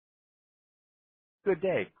Good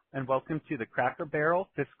day, and welcome to the Cracker Barrel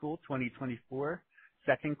Fiscal 2024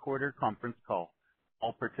 Second Quarter Conference Call.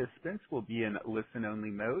 All participants will be in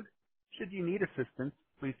listen-only mode. Should you need assistance,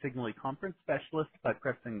 please signal a conference specialist by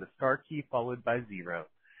pressing the star key followed by 0.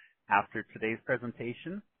 After today's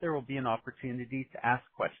presentation, there will be an opportunity to ask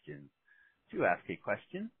questions. To ask a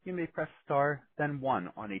question, you may press star, then 1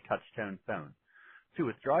 on a touch-tone phone. To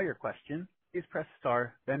withdraw your question, please press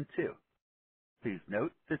star, then 2. Please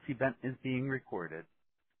note, this event is being recorded.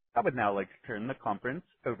 I would now like to turn the conference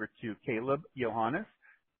over to Caleb Johannes,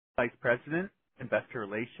 Vice President, Investor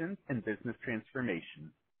Relations and Business Transformation.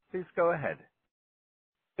 Please go ahead.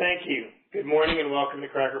 Thank you. Good morning and welcome to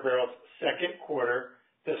Cracker Barrel's second quarter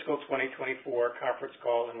fiscal 2024 conference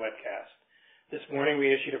call and webcast. This morning we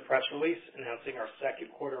issued a press release announcing our second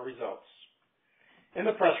quarter results. In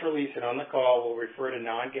the press release and on the call, we'll refer to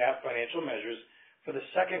non-GAAP financial measures for the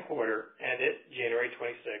second quarter ended January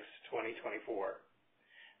 26, 2024.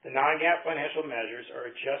 The non-GAAP financial measures are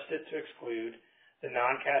adjusted to exclude the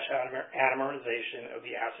non-cash amortization of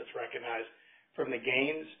the assets recognized from the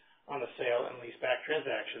gains on the sale and leaseback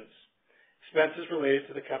transactions, expenses related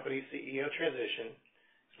to the company's CEO transition,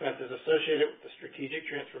 expenses associated with the Strategic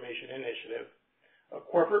Transformation Initiative, a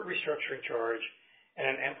corporate restructuring charge, and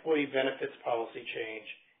an employee benefits policy change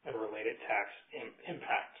and related tax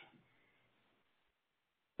impact.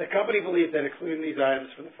 The company believes that including these items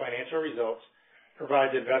from the financial results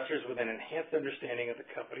provides investors with an enhanced understanding of the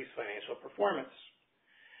company's financial performance.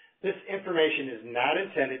 This information is not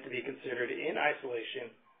intended to be considered in isolation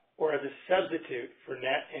or as a substitute for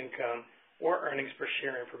net income or earnings per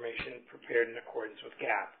share information prepared in accordance with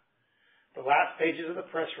GAAP. The last pages of the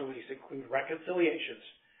press release include reconciliations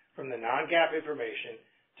from the non-GAAP information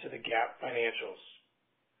to the GAAP financials.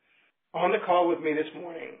 On the call with me this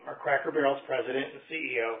morning are Cracker Barrel's President and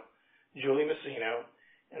CEO, Julie Masino,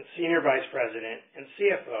 and Senior Vice President and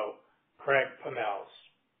CFO, Craig Pommells.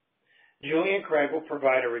 Julie and Craig will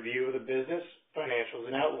provide a review of the business, financials,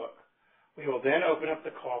 and outlook. We will then open up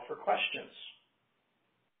the call for questions.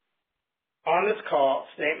 On this call,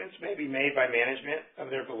 statements may be made by management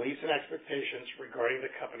of their beliefs and expectations regarding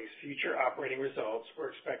the company's future operating results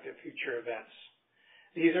or expected future events.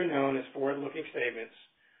 These are known as forward-looking statements,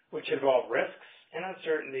 which involve risks and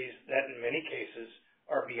uncertainties that in many cases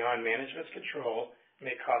are beyond management's control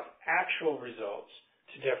and may cause actual results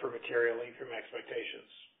to differ materially from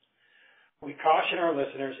expectations. We caution our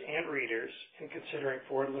listeners and readers in considering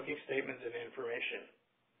forward-looking statements and information.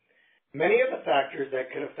 Many of the factors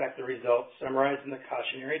that could affect the results summarized in the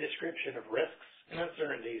cautionary description of risks and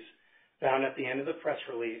uncertainties found at the end of the press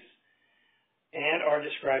release and are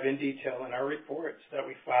described in detail in our reports that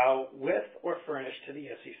we file with or furnish to the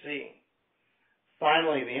SEC.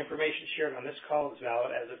 Finally, the information shared on this call is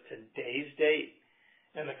valid as of today's date,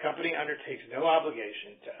 and the company undertakes no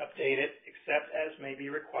obligation to update it except as may be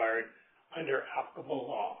required under applicable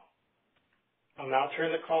law. I'll now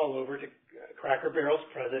turn the call over to Cracker Barrel's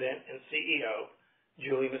President and CEO,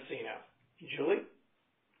 Julie Masino. Julie?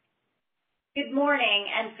 Good morning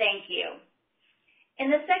and thank you. In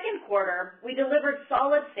the second quarter, we delivered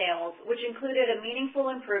solid sales, which included a meaningful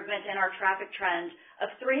improvement in our traffic trend of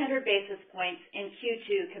 300 basis points in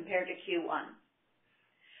Q2 compared to Q1.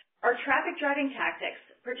 Our traffic-driving tactics,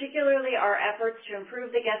 particularly our efforts to improve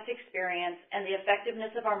the guest experience and the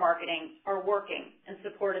effectiveness of our marketing, are working and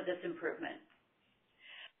supported this improvement.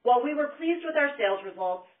 While we were pleased with our sales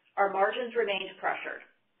results, our margins remained pressured.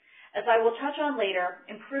 As I will touch on later,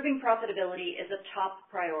 improving profitability is a top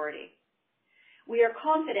priority. We are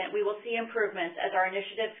confident we will see improvements as our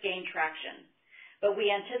initiatives gain traction, but we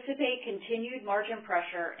anticipate continued margin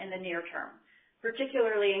pressure in the near term,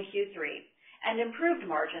 particularly in Q3, and improved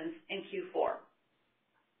margins in Q4.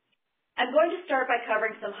 I'm going to start by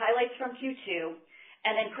covering some highlights from Q2,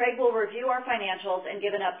 and then Craig will review our financials and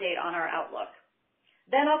give an update on our outlook.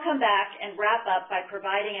 Then I'll come back and wrap up by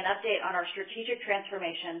providing an update on our strategic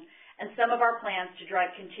transformation and some of our plans to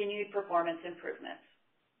drive continued performance improvements.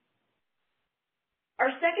 Our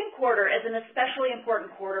second quarter is an especially important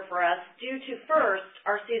quarter for us due to, first,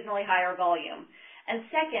 our seasonally higher volume, and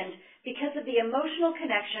second, because of the emotional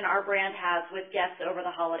connection our brand has with guests over the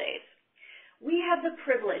holidays. We have the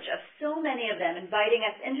privilege of so many of them inviting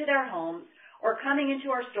us into their homes or coming into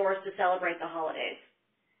our stores to celebrate the holidays.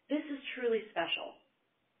 This is truly special.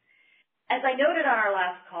 As I noted on our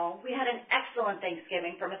last call, we had an excellent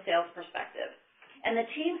Thanksgiving from a sales perspective, and the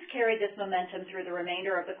teams carried this momentum through the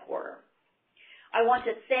remainder of the quarter. I want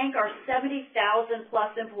to thank our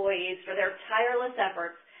 70,000-plus employees for their tireless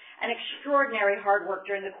efforts and extraordinary hard work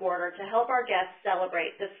during the quarter to help our guests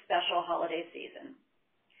celebrate this special holiday season.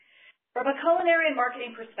 From a culinary and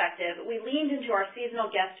marketing perspective, we leaned into our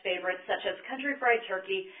seasonal guest favorites such as country fried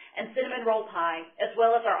turkey and cinnamon roll pie, as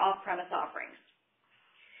well as our off-premise offerings.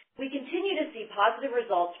 We continue to see positive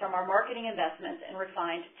results from our marketing investments and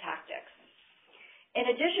refined tactics.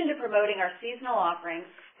 In addition to promoting our seasonal offerings,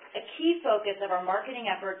 a key focus of our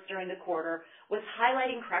marketing efforts during the quarter was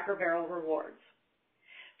highlighting Cracker Barrel rewards.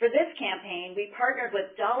 For this campaign, we partnered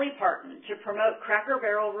with Dolly Parton to promote Cracker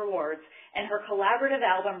Barrel rewards and her collaborative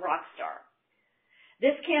album Rockstar.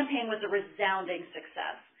 This campaign was a resounding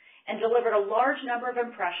success and delivered a large number of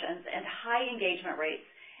impressions and high engagement rates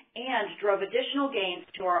and drove additional gains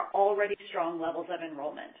to our already strong levels of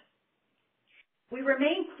enrollment. We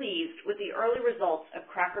remain pleased with the early results of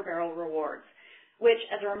Cracker Barrel rewards, which,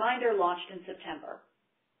 as a reminder, launched in September.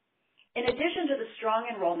 In addition to the strong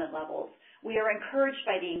enrollment levels, we are encouraged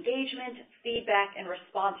by the engagement, feedback, and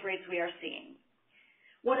response rates we are seeing.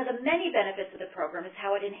 One of the many benefits of the program is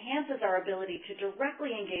how it enhances our ability to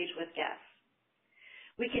directly engage with guests.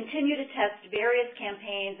 We continue to test various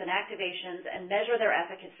campaigns and activations and measure their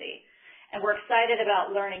efficacy, and we're excited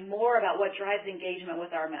about learning more about what drives engagement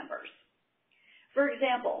with our members. For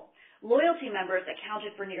example, loyalty members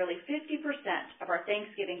accounted for nearly 50% of our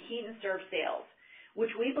Thanksgiving Heat and Serve sales,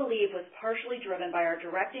 which we believe was partially driven by our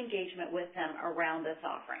direct engagement with them around this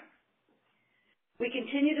offering. We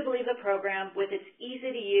continue to believe the program, with its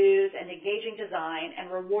easy-to-use and engaging design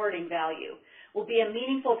and rewarding value, will be a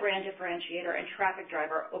meaningful brand differentiator and traffic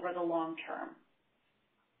driver over the long term.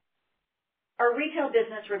 Our retail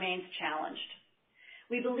business remains challenged.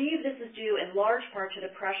 We believe this is due in large part to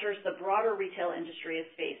the pressures the broader retail industry is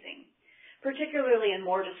facing, particularly in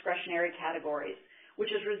more discretionary categories,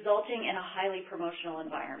 which is resulting in a highly promotional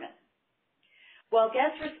environment. While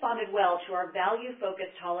guests responded well to our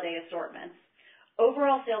value-focused holiday assortments,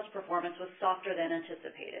 overall sales performance was softer than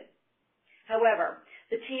anticipated. However,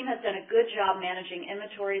 the team has done a good job managing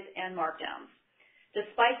inventories and markdowns.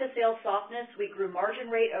 Despite the sales softness, we grew margin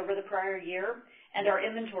rate over the prior year, and our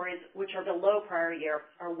inventories, which are below prior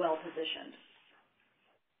year, are well positioned.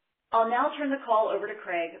 I'll now turn the call over to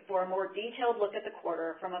Craig for a more detailed look at the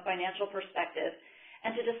quarter from a financial perspective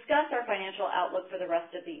and to discuss our financial outlook for the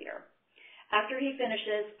rest of the year. After he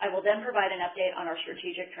finishes, I will then provide an update on our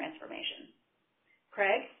strategic transformation.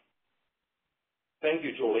 Craig? Thank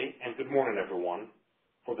you, Julie, and good morning, everyone.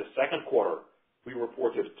 For the second quarter, we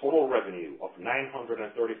reported total revenue of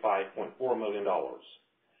 $935.4 million.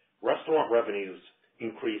 Restaurant revenues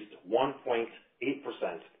increased 1.8%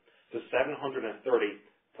 to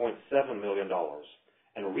 $730.7 million,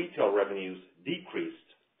 and retail revenues decreased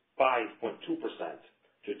 5.2%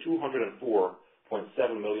 to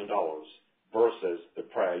 $204.7 million versus the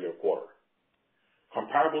prior year quarter.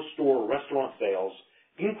 Comparable store restaurant sales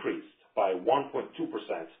increased by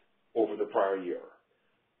 1.2% over the prior year.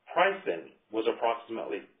 Pricing was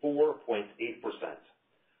approximately 4.8%.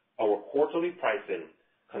 Our quarterly pricing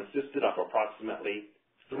consisted of approximately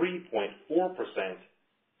 3.4%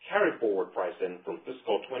 carry-forward pricing from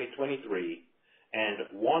fiscal 2023 and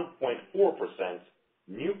 1.4%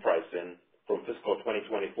 new pricing from fiscal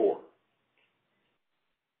 2024.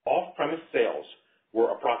 Off-premise sales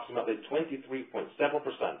were approximately 23.7%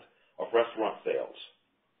 of restaurant sales.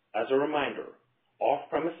 As a reminder,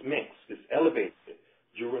 off-premise mix is elevated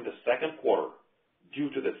during the second quarter due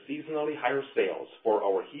to the seasonally higher sales for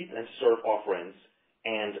our Heat and Serve offerings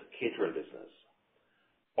and catering business.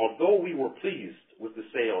 Although we were pleased with the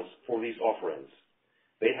sales for these offerings,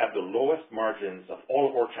 they have the lowest margins of all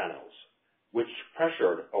of our channels, which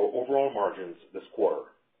pressured our overall margins this quarter.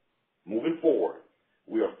 Moving forward,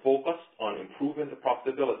 we are focused on improving the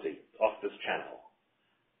profitability of this channel.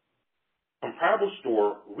 Comparable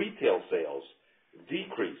store retail sales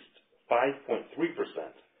decreased 5.3%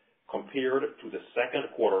 compared to the second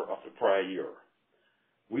quarter of the prior year.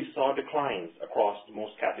 We saw declines across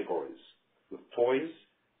most categories, with toys,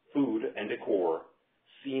 food, and decor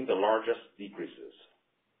seeing the largest decreases.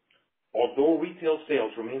 Although retail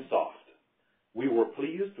sales remain soft, we were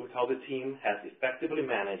pleased with how the team has effectively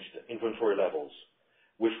managed inventory levels,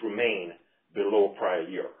 which remain below prior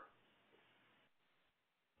year.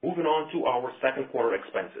 Moving on to our second quarter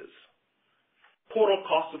expenses. Total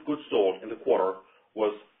cost of goods sold in the quarter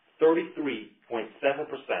was 33.7%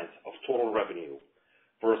 of total revenue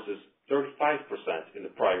versus 35% in the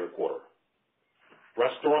prior quarter.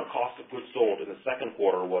 Restaurant cost of goods sold in the second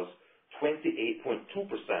quarter was 28.2%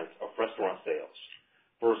 of restaurant sales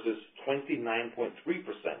versus 29.3%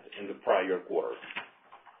 in the prior quarter.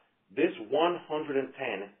 This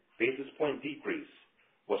 110 basis point decrease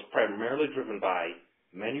was primarily driven by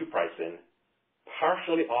menu pricing,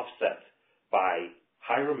 partially offset by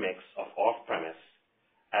higher mix of off-premise,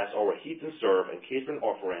 as our heat and serve and catering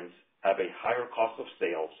offerings have a higher cost of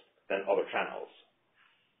sales than other channels.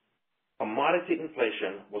 Commodity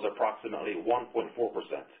inflation was approximately 1.4%,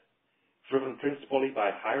 driven principally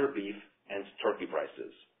by higher beef and turkey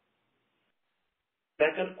prices.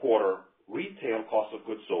 Second quarter retail cost of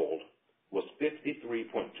goods sold was 53.2%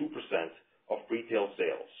 of retail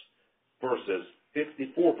sales versus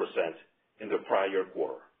 54% in the prior year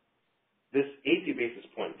quarter. This 80 basis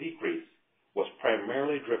point decrease was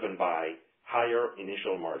primarily driven by higher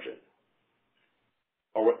initial margin.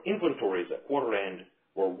 Our inventories at quarter end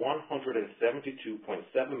were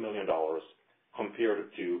 $172.7 million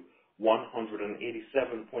compared to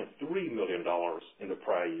 $187.3 million in the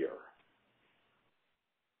prior year.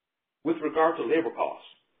 With regard to labor costs,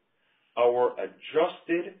 our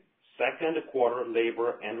adjusted second quarter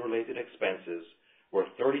labor and related expenses were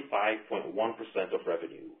 35.1% of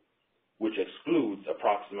revenue, which excludes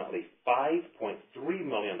approximately $5.3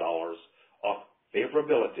 million of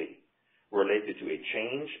favorability related to a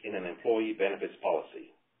change in an employee benefits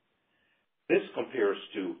policy. This compares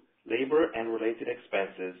to labor and related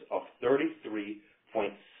expenses of 33.6%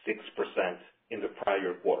 in the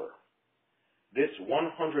prior quarter. This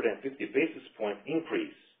 150 basis point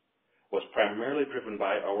increase was primarily driven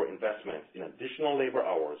by our investments in additional labor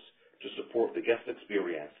hours to support the guest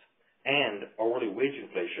experience and hourly wage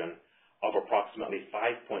inflation of approximately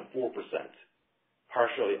 5.4%,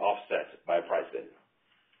 partially offset by pricing.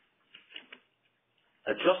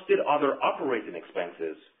 Adjusted other operating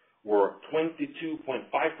expenses were 22.5%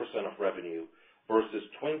 of revenue versus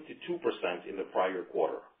 22% in the prior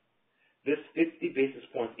quarter. This 50 basis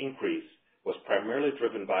point increase was primarily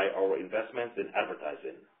driven by our investments in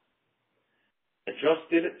advertising.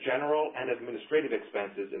 Adjusted general and administrative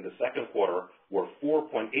expenses in the second quarter were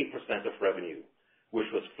 4.8% of revenue, which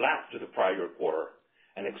was flat to the prior quarter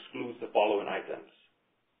and excludes the following items: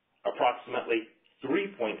 approximately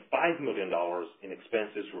 $3.5 million in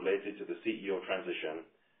expenses related to the CEO transition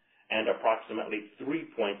and approximately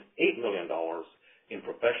 $3.8 million in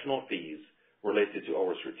professional fees related to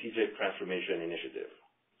our strategic transformation initiative.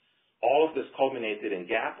 All of this culminated in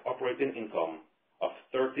GAAP operating income of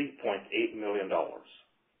 $30.8 million.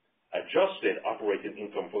 Adjusted operating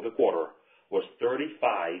income for the quarter was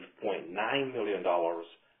 $35.9 million,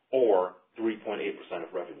 or 3.8%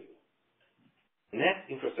 of revenue. Net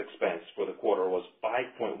interest expense for the quarter was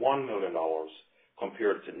 $5.1 million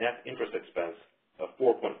compared to net interest expense of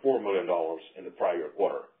 $4.4 million in the prior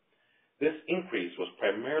quarter. This increase was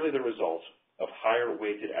primarily the result of higher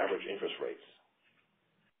weighted average interest rates.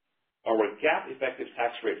 Our GAAP effective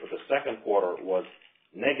tax rate for the second quarter was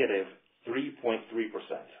negative 3.3%,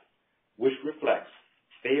 which reflects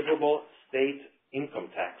favorable state income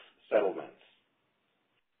tax settlements.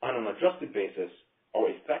 On an adjusted basis, our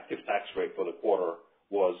effective tax rate for the quarter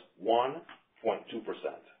was 1.2%.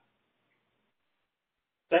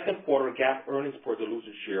 Second quarter GAAP earnings per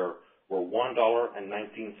diluted share were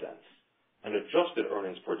 $1.19, and adjusted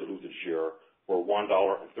earnings per diluted share were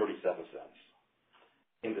 $1.37.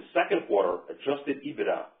 In the second quarter, adjusted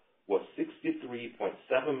EBITDA was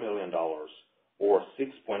 $63.7 million, or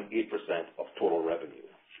 6.8% of total revenue.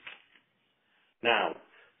 Now,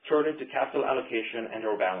 turning to capital allocation and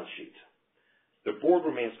our balance sheet. The board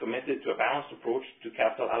remains committed to a balanced approach to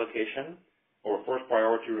capital allocation. Our first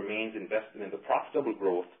priority remains investing in the profitable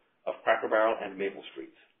growth of Cracker Barrel and Maple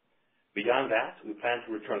Street. Beyond that, we plan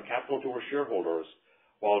to return capital to our shareholders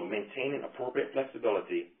while maintaining appropriate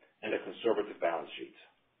flexibility and a conservative balance sheet.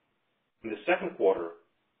 In the second quarter,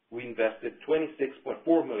 we invested $26.4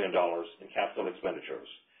 million in capital expenditures,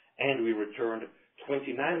 and we returned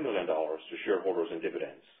 $29 million to shareholders in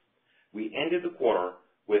dividends. We ended the quarter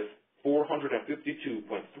with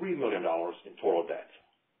 $452.3 million in total debt.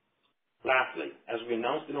 Lastly, as we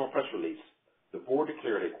announced in our press release, the board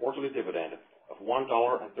declared a quarterly dividend of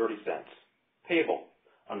 $1.30, payable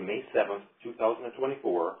on May 7,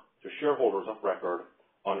 2024, to shareholders of record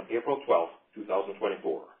on April 12,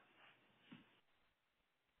 2024.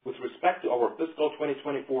 With respect to our fiscal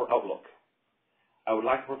 2024 outlook, I would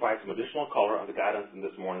like to provide some additional color on the guidance in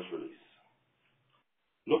this morning's release.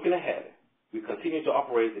 Looking ahead, we continue to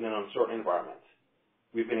operate in an uncertain environment.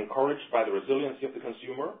 We've been encouraged by the resiliency of the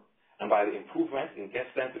consumer and by the improvement in guest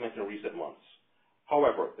sentiment in recent months.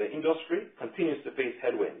 However, the industry continues to face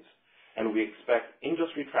headwinds, and we expect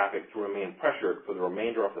industry traffic to remain pressured for the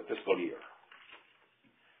remainder of the fiscal year.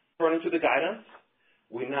 Turning to the guidance,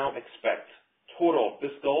 we now expect total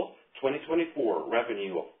fiscal 2024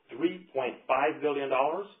 revenue of $3.5 billion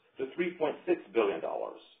to $3.6 billion.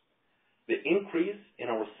 The increase in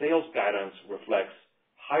our sales guidance reflects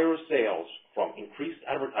higher sales from increased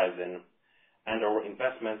advertising and our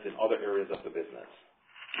investments in other areas of the business.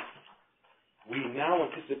 We now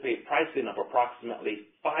anticipate pricing of approximately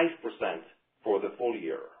 5% for the full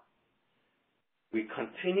year. We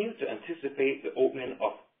continue to anticipate the opening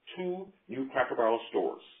of 2 new Cracker Barrel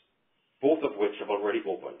stores, both of which have already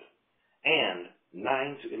opened, and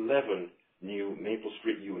 9 to 11 new Maple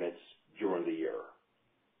Street units during the year.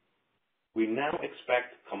 We now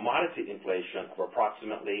expect commodity inflation of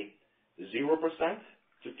approximately 0%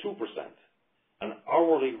 to 2%, and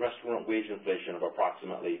hourly restaurant wage inflation of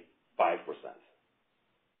approximately 5%.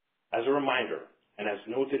 As a reminder, and as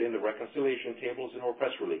noted in the reconciliation tables in our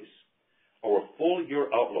press release, our full-year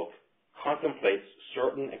outlook contemplates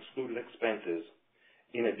certain excluded expenses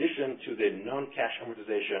in addition to the non-cash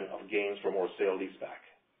amortization of gains from our sale-leaseback.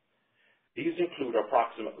 These include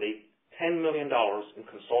approximately $10 million in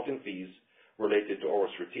consulting fees related to our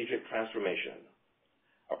strategic transformation,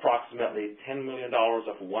 approximately $10 million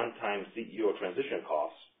of one-time CEO transition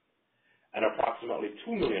costs, and approximately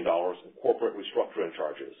 $2 million in corporate restructuring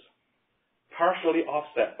charges, partially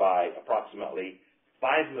offset by approximately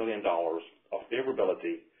 $5 million of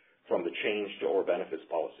favorability from the change to our benefits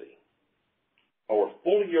policy. Our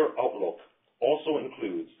full-year outlook also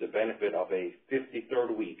includes the benefit of a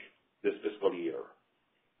 53rd week this fiscal year.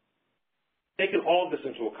 Taking all of this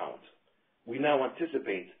into account, we now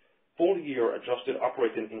anticipate full-year adjusted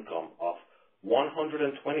operating income of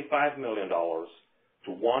 $125 million to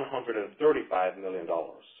 $135 million.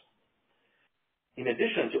 In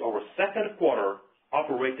addition to our second quarter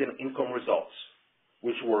operating income results,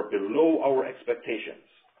 which were below our expectations,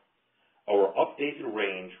 our updated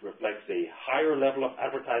range reflects a higher level of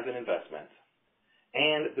advertising investment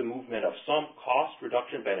and the movement of some cost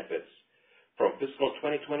reduction benefits from fiscal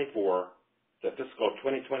 2024 to fiscal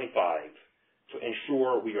 2025 to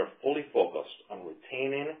ensure we are fully focused on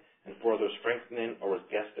retaining and further strengthening our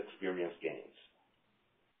guest experience gains.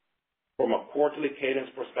 From a quarterly cadence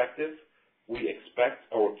perspective, we expect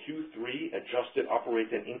our Q3 adjusted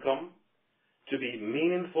operating income to be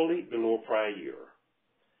meaningfully below prior year,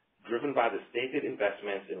 driven by the stated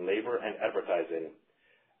investments in labor and advertising,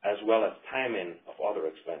 as well as timing of other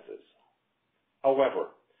expenses.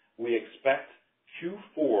 However, we expect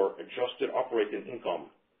Q4 adjusted operating income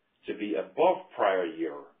to be above prior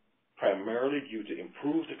year, primarily due to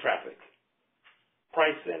improved traffic,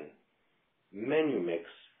 pricing, menu mix,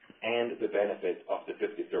 and the benefit of the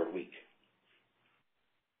 53rd week.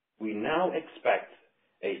 We now expect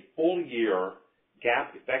a full-year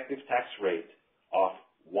GAAP effective tax rate of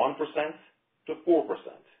 1% to 4%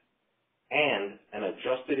 and an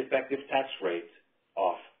adjusted effective tax rate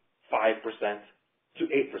of 5% to 8%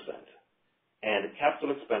 and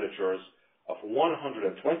capital expenditures of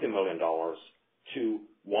 $120 million to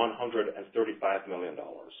 $135 million.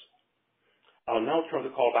 I'll now turn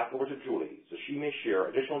the call back over to Julie so she may share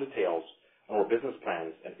additional details on our business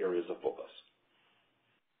plans and areas of focus.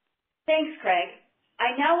 Thanks, Craig.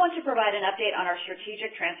 I now want to provide an update on our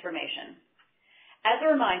strategic transformation. As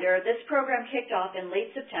a reminder, this program kicked off in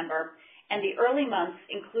late September, and the early months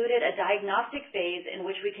included a diagnostic phase in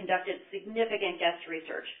which we conducted significant guest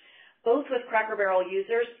research, both with Cracker Barrel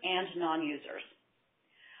users and non-users.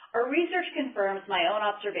 Our research confirms my own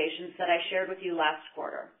observations that I shared with you last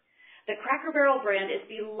quarter. The Cracker Barrel brand is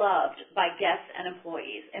beloved by guests and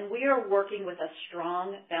employees, and we are working with a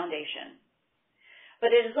strong foundation.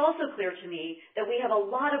 But it is also clear to me that we have a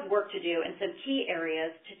lot of work to do in some key areas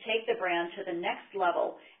to take the brand to the next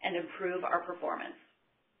level and improve our performance.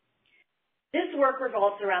 This work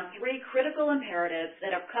revolves around 3 critical imperatives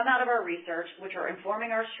that have come out of our research, which are informing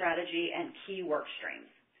our strategy and key work streams.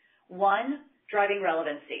 1, driving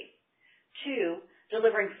relevancy. 2,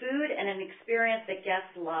 delivering food and an experience that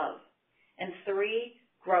guests love. And 3,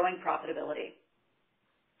 growing profitability.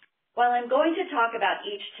 While I'm going to talk about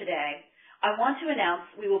each today, I want to announce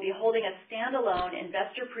we will be holding a standalone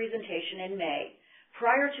investor presentation in May,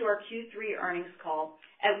 prior to our Q3 earnings call,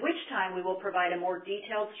 at which time we will provide a more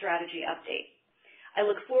detailed strategy update. I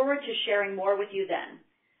look forward to sharing more with you then.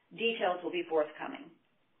 Details will be forthcoming.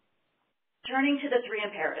 Turning to the 3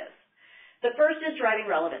 imperatives. The first is driving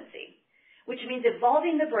relevancy, which means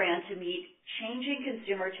evolving the brand to meet changing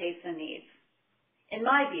consumer tastes and needs. In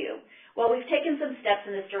my view, while we've taken some steps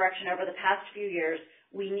in this direction over the past few years,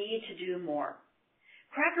 we need to do more.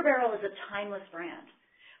 Cracker Barrel is a timeless brand,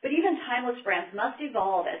 but even timeless brands must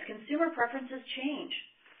evolve as consumer preferences change,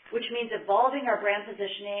 which means evolving our brand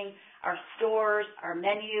positioning, our stores, our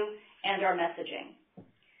menu, and our messaging.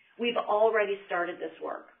 We've already started this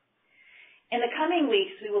work. In the coming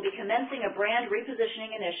weeks, we will be commencing a brand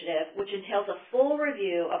repositioning initiative, which entails a full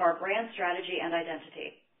review of our brand strategy and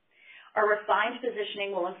identity. Our refined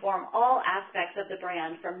positioning will inform all aspects of the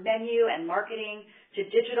brand, from menu and marketing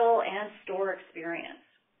to digital and store experience.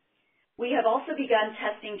 We have also begun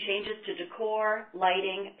testing changes to decor,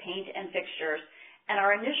 lighting, paint, and fixtures, and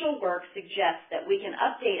our initial work suggests that we can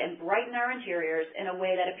update and brighten our interiors in a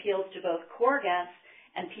way that appeals to both core guests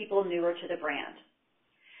and people newer to the brand.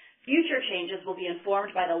 Future changes will be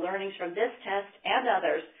informed by the learnings from this test and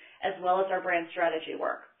others, as well as our brand strategy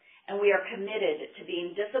work. And we are committed to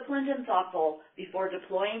being disciplined and thoughtful before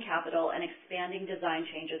deploying capital and expanding design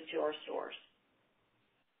changes to our stores.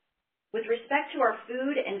 With respect to our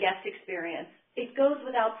food and guest experience, it goes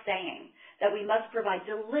without saying that we must provide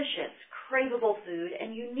delicious, craveable food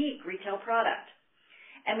and unique retail product.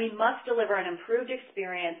 And we must deliver an improved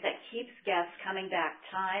experience that keeps guests coming back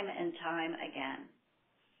time and time again.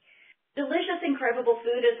 Delicious and craveable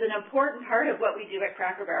food is an important part of what we do at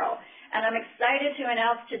Cracker Barrel, and I'm excited to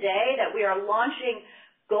announce today that we are launching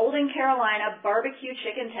Golden Carolina barbecue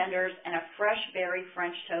chicken tenders and a fresh berry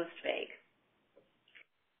French toast bake.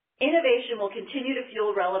 Innovation will continue to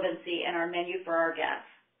fuel relevancy in our menu for our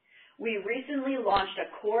guests. We recently launched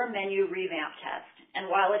a core menu revamp test,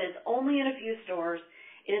 and while it is only in a few stores,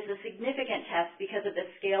 it is a significant test because of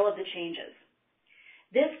the scale of the changes.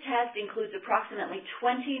 This test includes approximately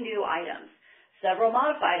 20 new items, several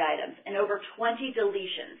modified items, and over 20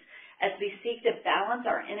 deletions as we seek to balance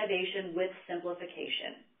our innovation with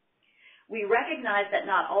simplification. We recognize that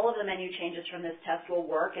not all of the menu changes from this test will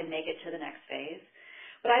work and make it to the next phase,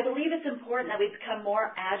 but I believe it's important that we become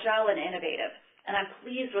more agile and innovative, and I'm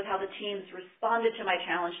pleased with how the teams responded to my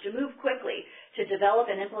challenge to move quickly to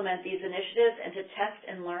develop and implement these initiatives and to test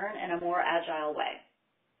and learn in a more agile way.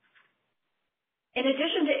 In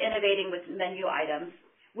addition to innovating with menu items,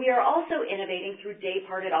 we are also innovating through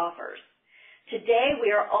day-parted offers. Today,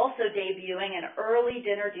 we are also debuting an early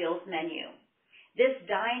dinner deals menu. This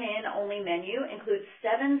dine-in only menu includes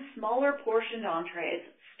 7 smaller portioned entrees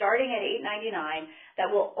starting at $8.99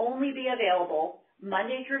 that will only be available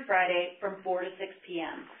Monday through Friday from 4 to 6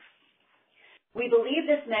 p.m. We believe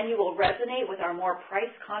this menu will resonate with our more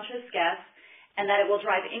price-conscious guests and that it will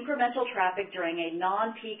drive incremental traffic during a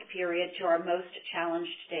non-peak period to our most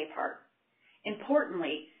challenged day part.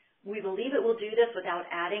 Importantly, we believe it will do this without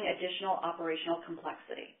adding additional operational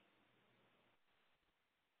complexity.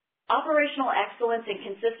 Operational excellence and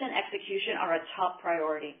consistent execution are a top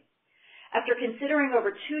priority. After considering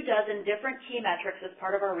over 24 different key metrics as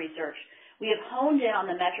part of our research, we have honed in on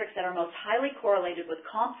the metrics that are most highly correlated with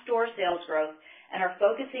comp store sales growth and are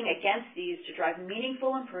focusing against these to drive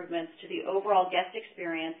meaningful improvements to the overall guest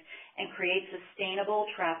experience and create sustainable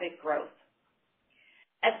traffic growth.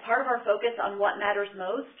 As part of our focus on what matters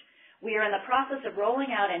most, we are in the process of rolling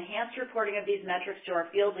out enhanced reporting of these metrics to our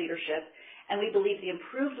field leadership, and we believe the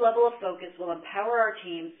improved level of focus will empower our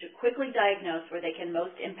teams to quickly diagnose where they can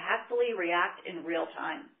most impactfully react in real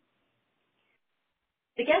time.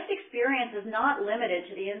 The guest experience is not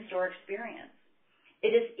limited to the in-store experience.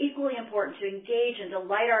 It is equally important to engage and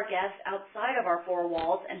delight our guests outside of our 4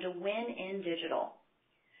 walls and to win in digital.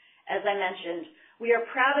 As I mentioned, we are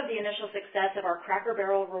proud of the initial success of our Cracker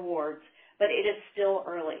Barrel rewards, but it is still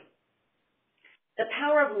early. The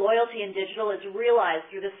power of loyalty in digital is realized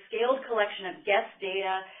through the scaled collection of guest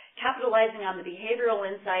data, capitalizing on the behavioral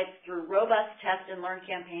insights through robust test and learn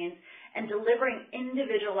campaigns, and delivering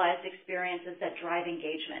individualized experiences that drive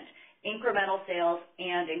engagement, incremental sales,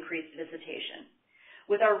 and increased visitation.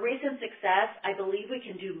 With our recent success, I believe we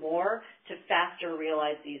can do more to faster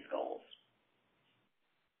realize these goals.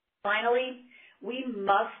 Finally, we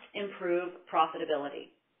must improve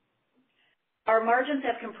profitability. Our margins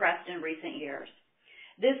have compressed in recent years.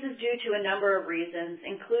 This is due to a number of reasons,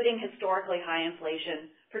 including historically high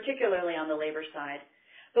inflation, particularly on the labor side.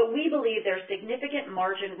 But we believe there's significant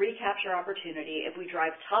margin recapture opportunity if we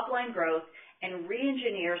drive top-line growth and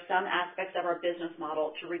re-engineer some aspects of our business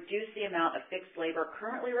model to reduce the amount of fixed labor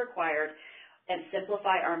currently required and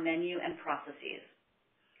simplify our menu and processes.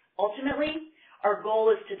 Ultimately, our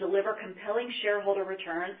goal is to deliver compelling shareholder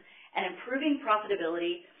returns, and improving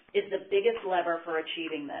profitability is the biggest lever for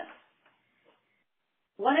achieving this.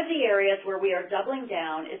 One of the areas where we are doubling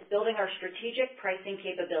down is building our strategic pricing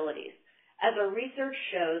capabilities, as our research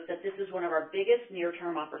shows that this is one of our biggest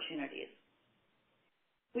near-term opportunities.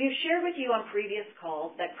 We have shared with you on previous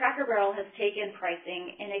calls that Cracker Barrel has taken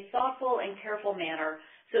pricing in a thoughtful and careful manner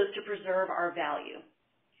so as to preserve our value.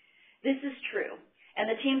 This is true, and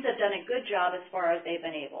the teams have done a good job as far as they've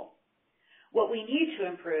been able. What we need to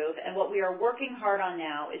improve, and what we are working hard on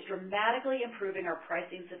now, is dramatically improving our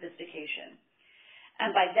pricing sophistication.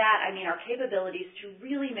 And by that, I mean our capabilities to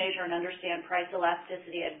really measure and understand price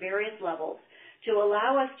elasticity at various levels to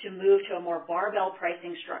allow us to move to a more barbell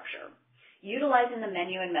pricing structure, utilizing the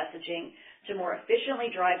menu and messaging to more efficiently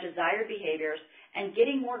drive desired behaviors and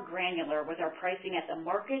getting more granular with our pricing at the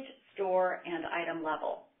market, store, and item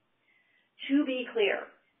level. To be clear,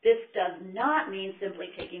 this does not mean simply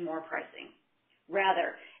taking more pricing.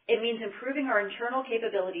 Rather, it means improving our internal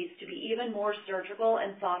capabilities to be even more surgical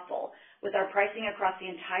and thoughtful with our pricing across the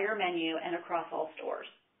entire menu and across all stores.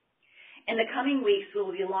 In the coming weeks, we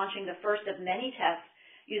will be launching the first of many tests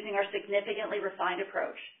using our significantly refined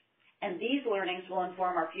approach, and these learnings will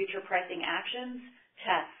inform our future pricing actions,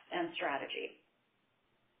 tests, and strategy.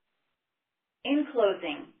 In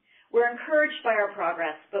closing, we're encouraged by our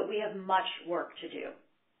progress, but we have much work to do.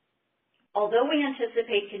 Although we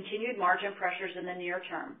anticipate continued margin pressures in the near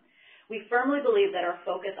term, we firmly believe that our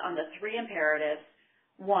focus on the three imperatives,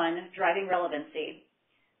 1, driving relevancy,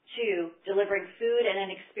 2, delivering food and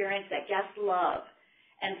an experience that guests love,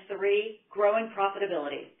 and 3, growing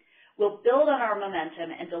profitability, will build on our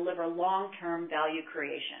momentum and deliver long-term value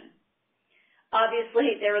creation.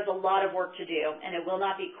 Obviously, there is a lot of work to do, and it will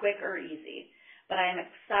not be quick or easy, but I am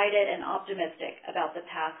excited and optimistic about the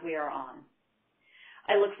path we are on.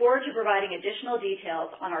 I look forward to providing additional details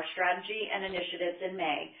on our strategy and initiatives in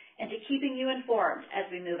May and to keeping you informed as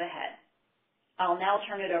we move ahead. I'll now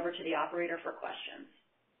turn it over to the operator for questions.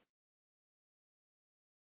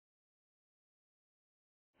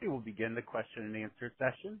 We will begin the question and answer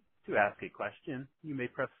session. To ask a question, you may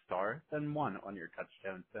press star, then 1 on your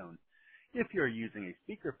touchtone phone. If you are using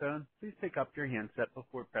a speakerphone, please pick up your handset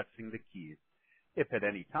before pressing the keys. If at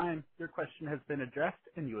any time your question has been addressed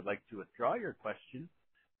and you would like to withdraw your question,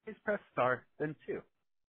 please press star, then 2.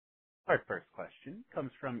 Our first question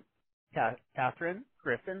comes from Katherine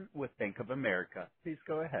Griffin with Bank of America. Please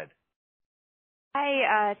go ahead.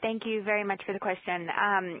 Hi, thank you very much for the question.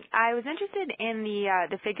 I was interested in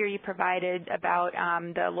the figure you provided about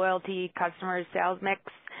the loyalty customer sales mix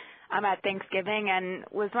at Thanksgiving, and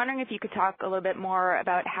was wondering if you could talk a little bit more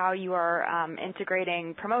about how you are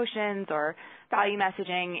integrating promotions or value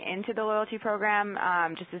messaging into the loyalty program,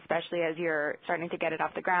 just especially as you're starting to get it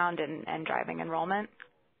off the ground and driving enrollment.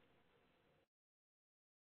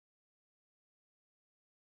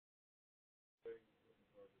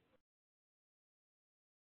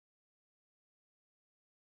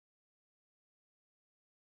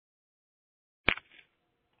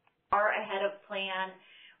 Are ahead of plan.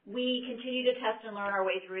 We continue to test and learn our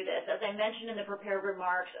way through this. As I mentioned in the prepared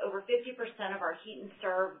remarks, over 50% of our Heat and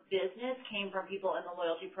Serve business came from people in the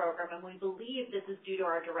loyalty program, and we believe this is due to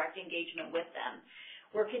our direct engagement with them.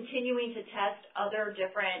 We're continuing to test other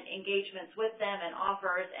different engagements with them and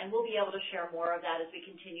offers, and we'll be able to share more of that as we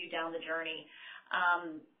continue down the journey.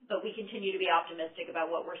 But we continue to be optimistic about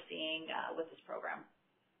what we're seeing with this program.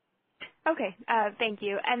 Okay, thank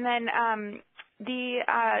you. And then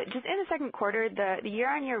just in the second quarter, the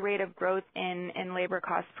year-on-year rate of growth in labor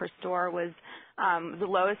costs per store was the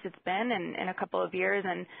lowest it's been in a couple of years,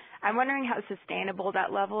 and I'm wondering how sustainable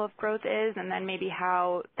that level of growth is, and then maybe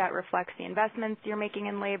how that reflects the investments you're making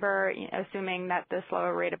in labor, assuming that the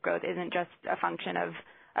slower rate of growth isn't just a function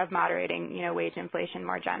of moderating, wage inflation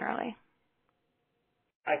more generally.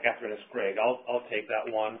 Hi, Catherine. It's Greg. I'll take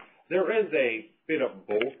that one. There is a bit of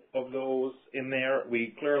both of those in there.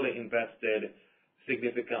 We clearly invested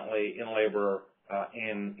significantly in labor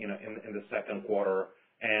in the second quarter,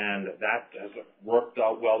 and that has worked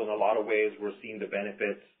out well in a lot of ways. We're seeing the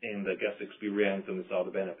benefits in the guest experience, and we saw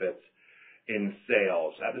the benefits in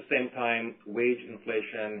sales. At the same time, wage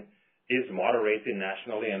inflation is moderating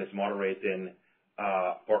nationally, and it's moderating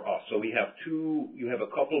for us. So you have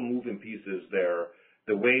a couple moving pieces there.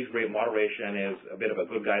 The wage rate moderation is a bit of a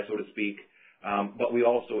good guy, so to speak, but we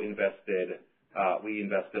also invested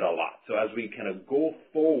a lot. So as we kind of go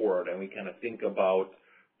forward and we kind of think about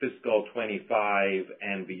fiscal 25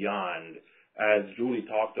 and beyond, as Julie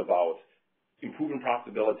talked about, improving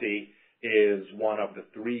profitability is one of the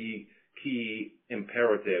 3 key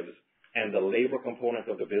imperatives, and the labor component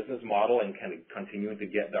of the business model and kind of continuing to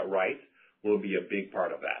get that right will be a big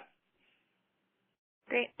part of that.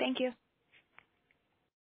 Great. Thank you.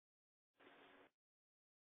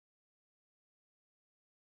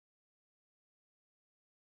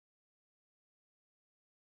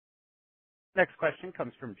 Next question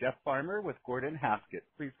comes from Jeff Farmer with Gordon Haskett.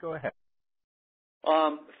 Please go ahead.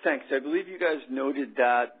 Thanks. I believe you guys noted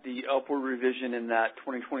that the upward revision in that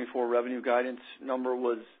 2024 revenue guidance number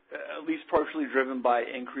was at least partially driven by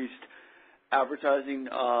increased advertising.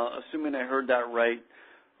 Assuming I heard that right,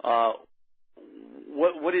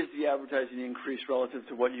 what is the advertising increase relative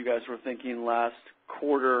to what you guys were thinking last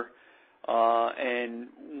quarter? And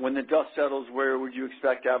when the dust settles, where would you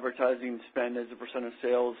expect advertising spend as a percent of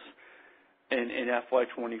sales in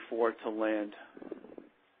FY24 to land?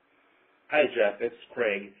 Hi, Jeff. It's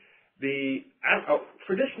Craig.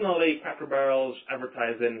 Traditionally, Cracker Barrel's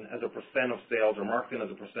advertising as a percent of sales or marketing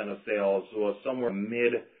as a percent of sales was somewhere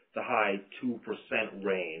mid to high 2%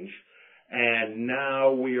 range. And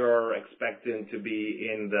now we are expecting to be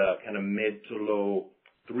in the kind of mid to low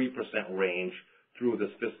 3% range through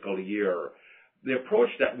this fiscal year. The approach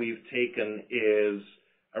that we've taken is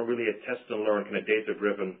really a test and learn kind of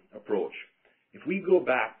data-driven approach. If we go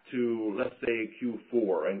back to, let's say,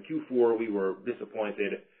 Q4, and Q4 we were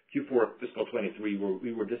disappointed, Q4 fiscal 23,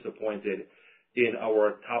 we were disappointed in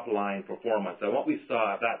our top-line performance. And what we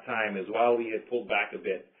saw at that time is while we had pulled back a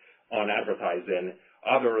bit on advertising,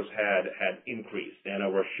 others had increased, and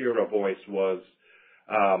our share of voice was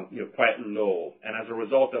quite low. And as a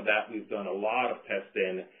result of that, we've done a lot of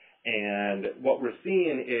testing, and what we're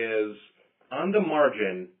seeing is on the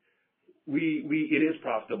margin, it is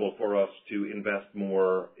profitable for us to invest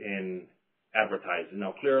more in advertising.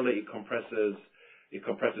 Now, clearly, it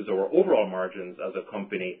compresses our overall margins as a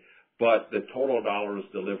company, but the total dollars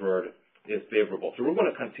delivered is favorable. So we're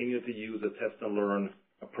going to continue to use a test and learn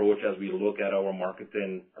approach as we look at our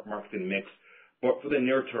marketing mix. But for the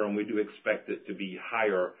near term, we do expect it to be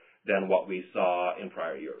higher than what we saw in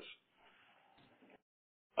prior years.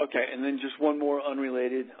 Okay, and then just one more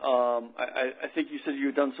unrelated. I think you said you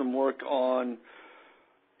had done some work on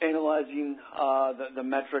analyzing the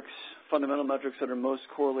metrics, fundamental metrics that are most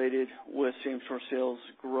correlated with same-store sales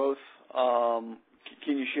growth.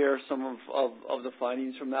 Can you share some of the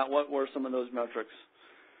findings from that? What were some of those metrics?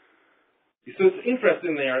 So it's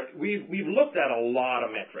interesting there. We've looked at a lot of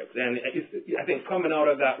metrics, and I think coming out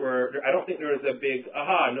of that, I don't think there is a big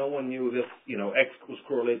aha. No one knew this, X was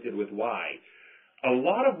correlated with Y. A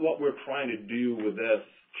lot of what we're trying to do with this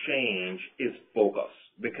change is focus,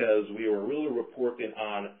 because we were really reporting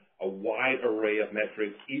on a wide array of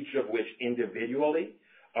metrics, each of which individually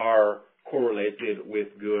are correlated with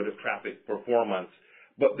good traffic performance.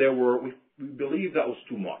 But we believe that was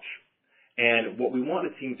too much. And what we want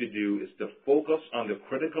the team to do is to focus on the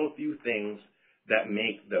critical few things that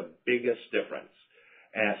make the biggest difference.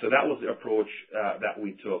 And so that was the approach that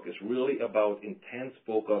we took. It's really about intense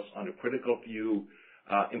focus on the critical few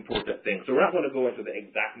important things. So we're not going to go into the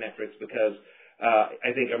exact metrics because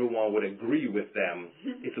I think everyone would agree with them.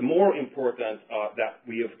 It's more important that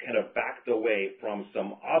we have kind of backed away from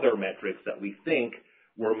some other metrics that we think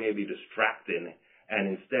were maybe distracting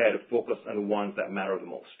and instead focus on the ones that matter the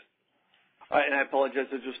most. All right, and I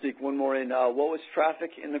apologize to just sneak one more in. What was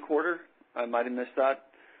traffic in the quarter? I might have missed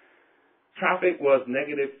that. Traffic was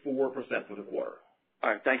negative 4% for the quarter. All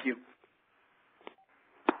right, thank you.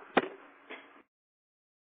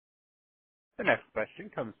 The next question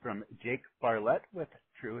comes from Jake Bartlett with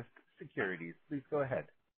Truist Securities. Please go ahead.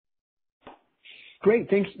 Great.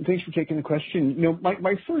 Thanks for taking the question.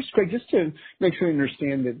 My first, Craig, just to make sure I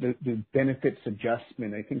understand the benefits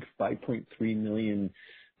adjustment, I think $5.3 million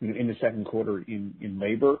in the second quarter in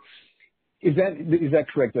labor. Is that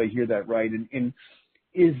correct? Did I hear that right? And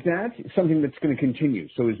is that something that's going to continue?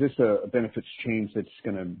 So is this a benefits change that's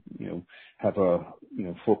going to, have a,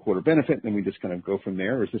 full quarter benefit and then we just kind of go from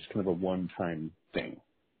there? Or is this kind of a one-time thing?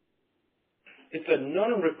 It's a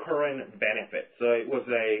non-recurring benefit. So it was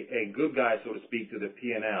a good guy, so to speak, to the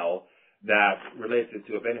P&L that related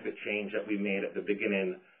to a benefit change that we made at the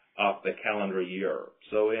beginning of the calendar year.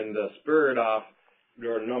 So in the spirit of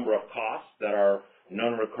there are a number of costs that are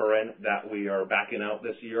non-recurring that we are backing out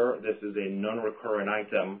this year. This is a non-recurring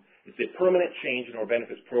item. It's a permanent change in our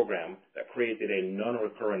benefits program that created a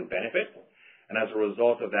non-recurring benefit. And as a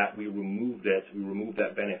result of that, we removed it. We removed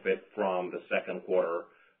that benefit from the second quarter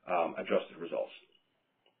adjusted results.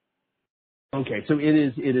 Okay, so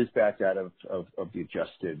it is backed out of the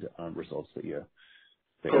adjusted results that you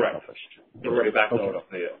Correct. Published. It's already backed out of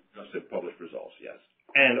the adjusted published results, yes,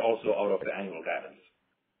 and also out of the annual guidance.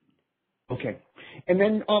 Okay, and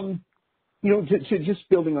then to just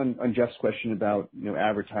building on Jeff's question about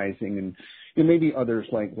advertising and maybe others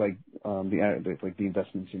like the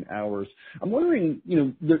investments in hours. I'm wondering,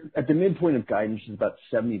 at the midpoint of guidance is about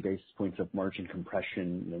 70 basis points of margin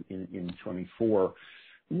compression in 24.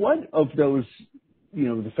 What of those,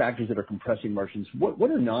 the factors that are compressing margins, what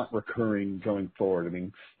are not recurring going forward? I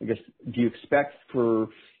mean, I guess, do you expect for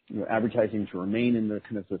advertising to remain in the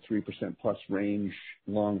kind of the 3% plus range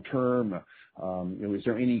long term? Is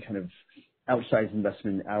there any kind of outsized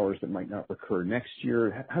investment in hours that might not recur next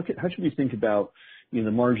year? How should we think about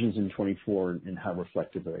the margins in 24 and how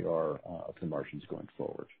reflective they are of the margins going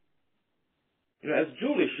forward? As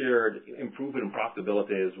Julie shared, improvement in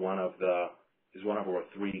profitability is one of our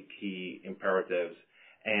three key imperatives,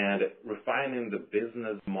 and refining the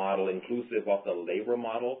business model inclusive of the labor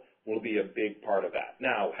model will be a big part of that.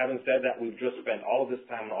 Now, having said that, we've just spent all of this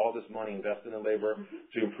time and all this money invested in labor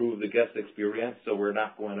to improve the guest experience, so we're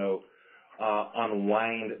not going to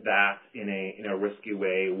unwind that in a risky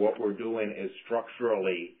way. What we're doing is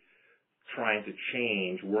structurally trying to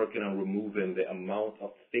change, working on removing the amount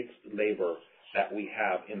of fixed labor that we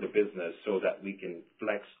have in the business so that we can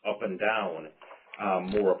flex up and down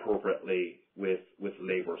more appropriately with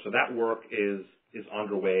labor. So that work is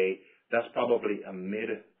underway. That's probably a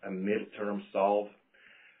midterm solve.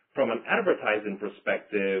 From an advertising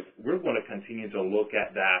perspective, we're going to continue to look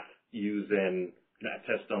at that using a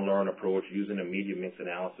test and learn approach, using a media mix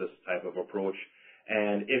analysis type of approach.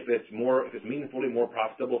 And if it's meaningfully more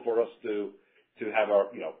profitable for us to have our,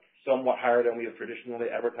 somewhat higher than we have traditionally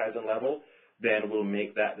advertising level, then we'll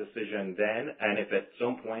make that decision then. And if at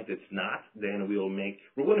some point it's not, then we're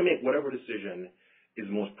going to make whatever decision is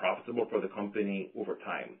most profitable for the company over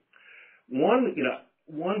time.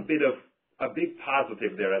 One bit of a big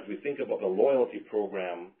positive there as we think about the loyalty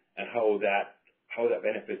program and how that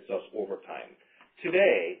benefits us over time.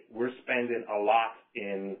 Today, we're spending a lot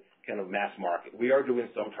in kind of mass market. We are doing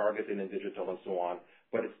some targeting in digital and so on,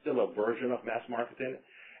 but it's still a version of mass marketing.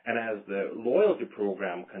 And as the loyalty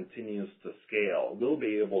program continues to scale, we'll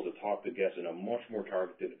be able to talk to guests in a much more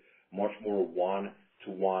targeted, much more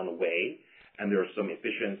one-to-one way. And there are some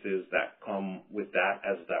efficiencies that come with that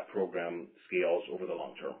as that program scales over the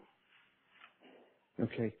long term.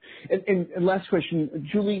 Okay. And last question,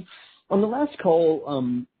 Julie, on the last call,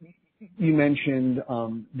 you mentioned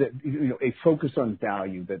that a focus on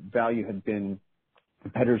value, that value had been,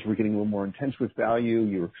 competitors were getting a little more intense with value.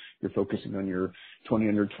 You're focusing on your 20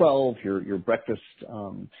 under 12, your breakfast,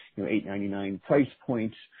 $8.99 price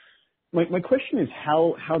points. My question is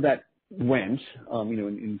how that went.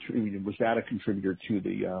 Was that a contributor to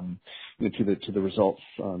the results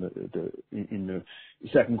in the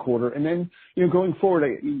second quarter? And then going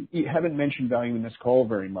forward, you haven't mentioned value in this call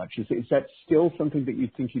very much. Is that still something that you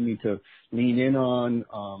think you need to lean in on?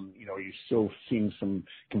 Are you still seeing some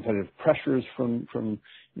competitive pressures from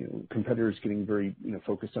competitors getting very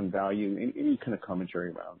focused on value? Any kind of commentary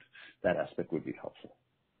around that aspect would be helpful.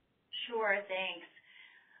 Sure, thanks.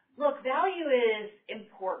 Look, value is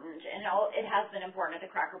important, and it has been important at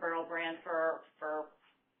the Cracker Barrel brand for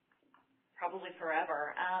probably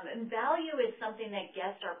forever. And value is something that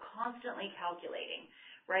guests are constantly calculating,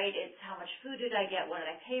 right? It's how much food did I get? What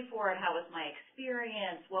did I pay for it? How was my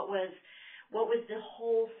experience? What was the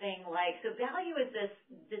whole thing like? So value is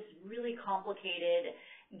this really complicated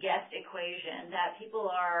guest equation that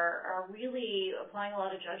people are really applying a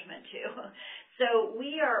lot of judgment to. So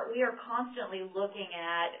we are constantly looking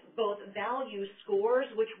at both value scores,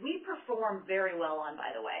 which we perform very well on,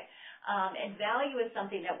 by the way. And value is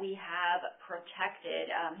something that we have protected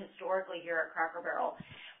historically here at Cracker Barrel.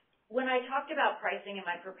 When I talked about pricing in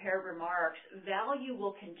my prepared remarks, value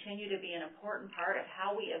will continue to be an important part of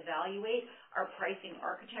how we evaluate our pricing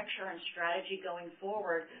architecture and strategy going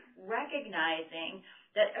forward, recognizing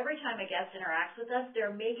that every time a guest interacts with us,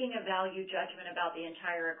 they're making a value judgment about the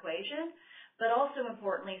entire equation. But also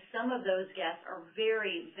importantly, some of those guests are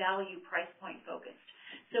very value price point focused.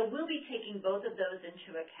 So we'll be taking both of those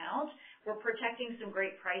into account. We're protecting some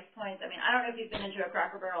great price points. I mean, I don't know if you've been into a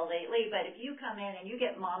Cracker Barrel lately, but if you come in and you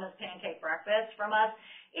get Mama's Pancake Breakfast from us,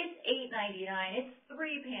 it's $8.99. It's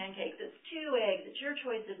 3 pancakes. It's 2 eggs. It's your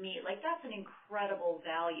choice of meat. Like, that's an incredible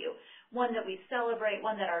value, one that we celebrate,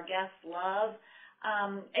 one that our guests love.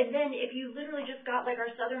 And then if you literally just got like our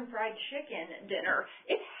Southern Fried Chicken dinner,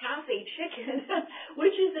 it's half a chicken,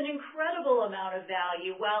 which is an incredible amount of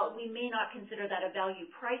value. While we may not consider that a value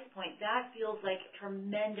price point, that feels like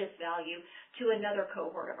tremendous value to another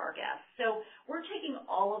cohort of our guests. So we're taking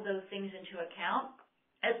all of those things into account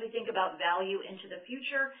as we think about value into the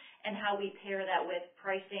future and how we pair that with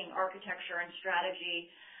pricing, architecture, and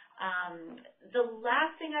strategy. The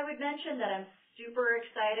last thing I would mention that I'm super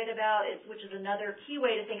excited about, which is another key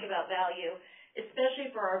way to think about value, especially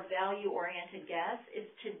for our value-oriented guests, is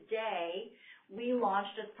today we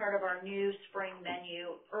launched as part of our new spring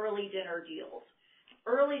menu early dinner deals.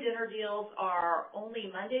 Early dinner deals are only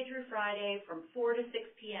Monday through Friday from 4 to 6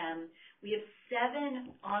 p.m. We have 7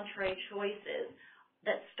 entree choices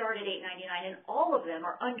that start at $8.99, and all of them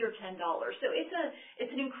are under $10. So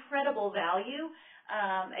it's an incredible value.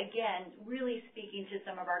 Again, really speaking to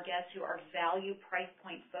some of our guests who are value price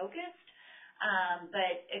point focused.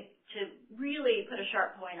 To really put a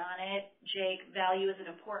sharp point on it, Jake, value is an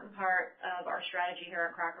important part of our strategy here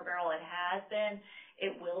at Cracker Barrel. It has been,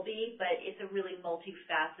 it will be, but it's a really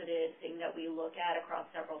multifaceted thing that we look at across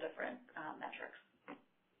several different metrics.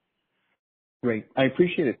 Great. I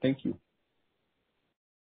appreciate it. Thank you.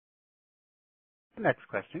 The next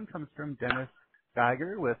question comes from Dennis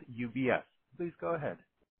Geiger with UBS. Please go ahead.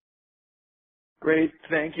 Great.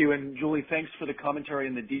 Thank you. And Julie, thanks for the commentary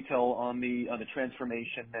and the detail on the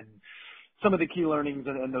transformation and some of the key learnings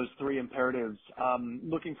and those three imperatives.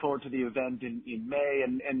 Looking forward to the event in May,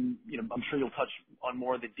 and I'm sure you'll touch on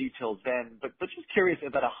more of the details then. But just curious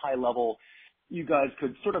if at a high level you guys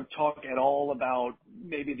could sort of talk at all about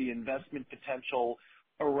maybe the investment potential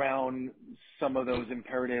around some of those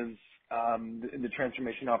imperatives, the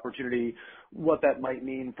transformation opportunity, what that might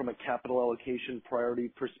mean from a capital allocation priority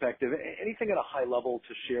perspective. Anything at a high level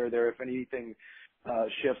to share there, if anything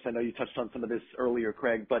shifts? I know you touched on some of this earlier,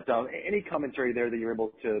 Craig, but any commentary there that you're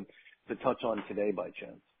able to touch on today by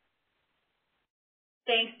chance?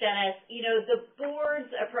 Thanks, Dennis. The board's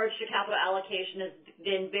approach to capital allocation has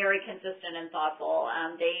been very consistent and thoughtful.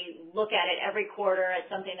 They look at it every quarter. It's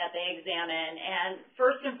something that they examine. And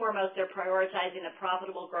first and foremost, they're prioritizing the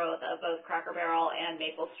profitable growth of both Cracker Barrel and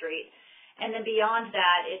Maple Street. And then beyond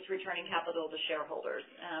that, it's returning capital to shareholders.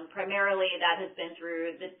 Primarily, that has been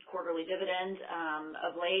through the quarterly dividend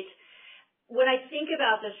of late. When I think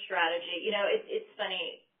about this strategy, it's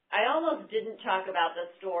funny. I almost didn't talk about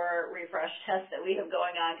the store refresh test that we have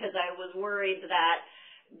going on because I was worried that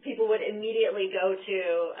people would immediately go to,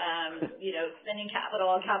 spending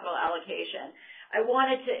capital and capital allocation. I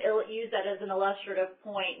wanted to use that as an illustrative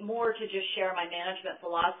point, more to just share my management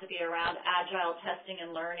philosophy around agile testing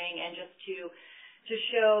and learning, and just to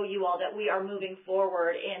show you all that we are moving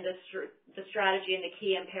forward in the strategy and the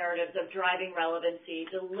key imperatives of driving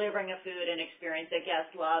relevancy, delivering a food and experience that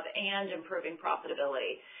guests love, and improving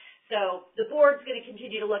profitability. So the board's going to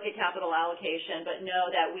continue to look at capital allocation, but know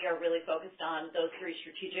that we are really focused on those three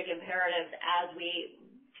strategic imperatives as we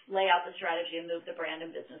lay out the strategy and move the brand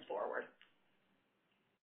and business forward.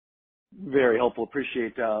 Very helpful.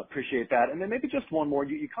 Appreciate that. And then maybe just one more.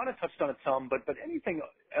 You kind of touched on it some, but anything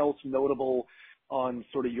else notable on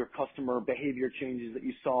sort of your customer behavior changes that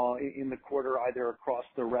you saw in the quarter, either across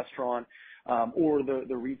the restaurant or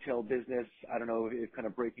the retail business? I don't know if kind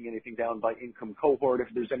of breaking anything down by income cohort, if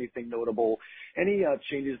there's anything notable, any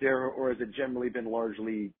changes there, or has it generally been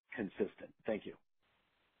largely consistent? Thank you.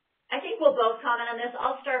 I think we'll both comment on this.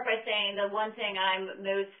 I'll start by saying the one thing I'm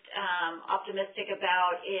most optimistic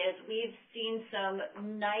about is we've seen some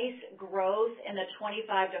nice growth in the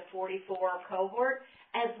 25 to 44 cohort,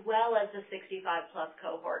 as well as the 65 plus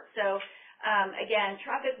cohort. So again,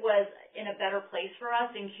 traffic was in a better place for us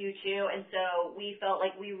in Q2, and so we felt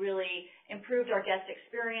like we really improved our guest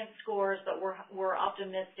experience scores, but we're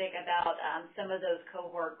optimistic about some of those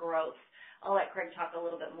cohort growths. I'll let Craig talk a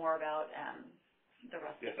little bit more about the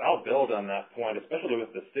rest. Yes, I'll build on that point, especially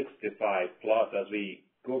with the 65 plus. As we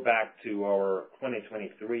go back to our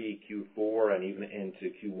 2023 Q4 and even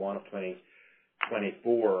into Q1 of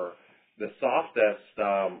 2024, the softest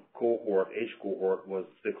age cohort was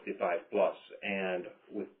 65 plus, and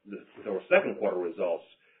with our second quarter results,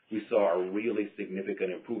 we saw a really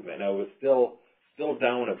significant improvement. Now, it was still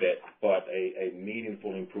down a bit, but a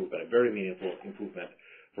meaningful improvement, a very meaningful improvement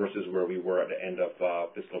versus where we were at the end of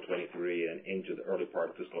fiscal 23 and into the early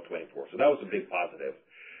part of fiscal 24. So that was a big positive.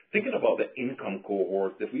 Thinking about the income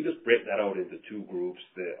cohort, if we just break that out into two groups,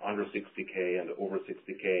 the under 60K and the over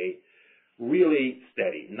 60K, really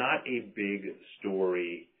steady, not a big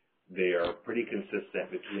story there, pretty consistent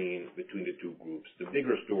between the two groups. The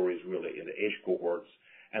bigger story is really in the age cohorts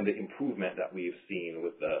and the improvement that we've seen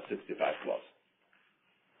with the 65 plus.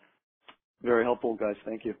 Very helpful, guys.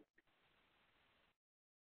 Thank you.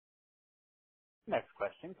 Next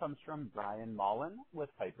question comes from Brian Mullen with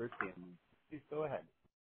Piper Sandler. Please go ahead.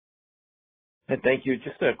 Thank you.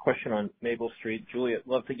 Just a question on Maple Street. Julie, I'd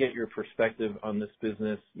love to get your perspective on this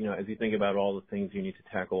business. As you think about all the things you need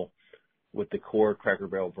to tackle with the core Cracker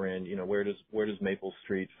Barrel brand, where does Maple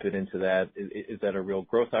Street fit into that? Is that a real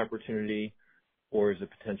growth opportunity, or is it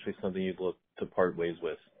potentially something you'd look to part ways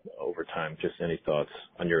with over time? Just any thoughts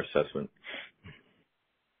on your assessment?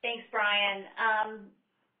 Thanks, Brian.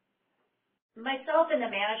 Myself and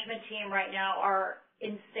the management team right now are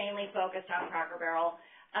insanely focused on Cracker Barrel.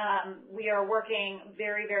 We are working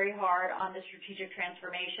very, very hard on the strategic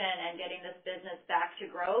transformation and getting this business back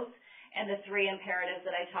to growth, and the three imperatives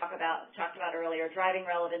that I talked about earlier: driving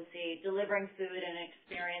relevancy, delivering food and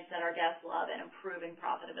experience that our guests love, and improving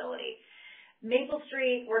profitability. Maple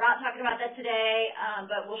Street, we're not talking about that today,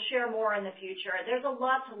 but we'll share more in the future. There's a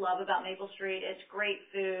lot to love about Maple Street. It's great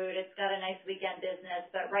food. It's got a nice weekend business,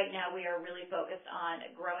 but right now we are really focused on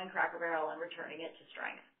growing Cracker Barrel and returning it to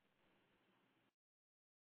strength.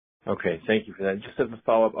 Okay, thank you for that. Just as a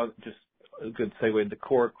follow-up, just a good segue, the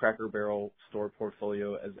core Cracker Barrel store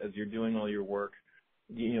portfolio, as you're doing all your work,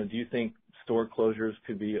 do you think store closures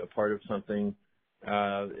could be a part of something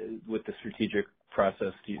with the strategic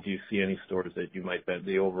process? Do you see any stores that you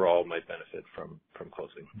the overall might benefit from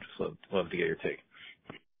closing? Just love to get your take.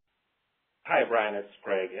 Hi, Brian. It's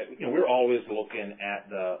Craig. We're always looking at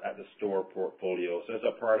the store portfolio, so it's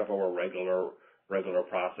a part of our regular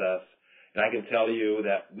process. And I can tell you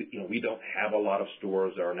that we don't have a lot of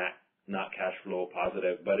stores that are not cash flow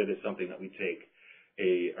positive, but it is something that we take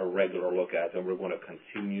a regular look at, and we're going to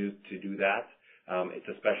continue to do that. It's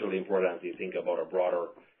especially important as you think about a broader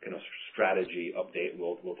kind of strategy update.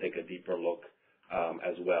 We'll take a deeper look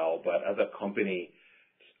as well. But as a company,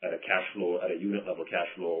 at a unit level cash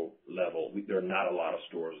flow level, there are not a lot of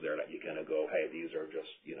stores there that you kind of go, hey, these are just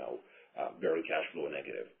very cash flow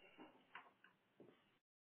negative.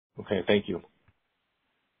 Okay, thank you.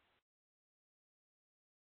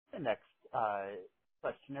 The next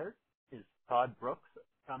questioner is Todd Brooks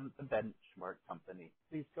from the Benchmark Company.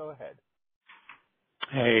 Please go ahead.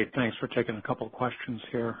 Hey, thanks for taking a couple of questions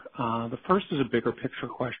here. The first is a bigger picture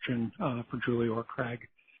question for Julie or Craig.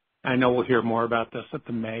 I know we'll hear more about this at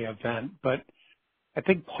the May event, but I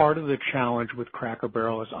think part of the challenge with Cracker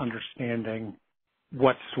Barrel is understanding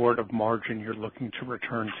what sort of margin you're looking to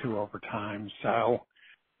return to over time. So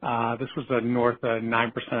this was a north of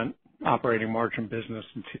 9% operating margin business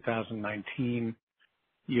in 2019.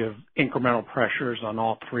 You have incremental pressures on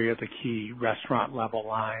all three of the key restaurant level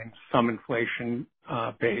lines, some inflation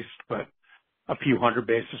based, but a few hundred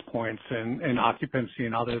basis points in occupancy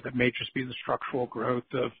and other that may just be the structural growth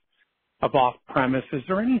of off-premise. Is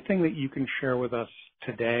there anything that you can share with us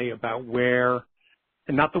today about where,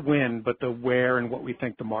 and not the when, but the where and what we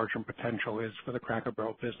think the margin potential is for the Cracker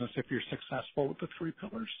Barrel business if you're successful with the three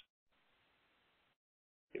pillars?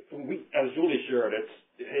 As Julie shared,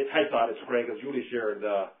 hi Todd, it's Craig. As Julie shared,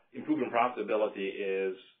 improving profitability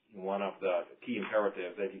is one of the key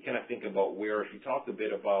imperatives. If you kind of think about where she talked a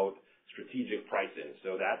bit about strategic pricing,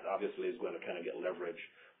 so that obviously is going to kind of get leverage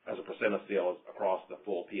as a percent of sales across the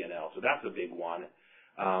full P&L. So that's a big one.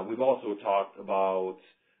 We've also talked about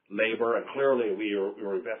labor, and clearly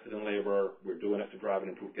we're invested in labor. We're doing it to drive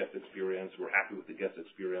an improved guest experience. We're happy with the guest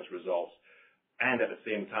experience results. And at the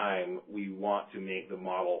same time, we want to make the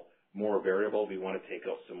model more variable. We want to take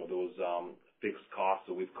out some of those fixed costs,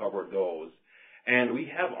 so we've covered those. And we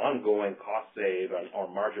have ongoing cost save or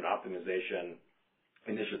margin optimization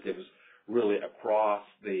initiatives really across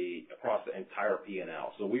the entire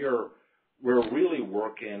P&L. So we're really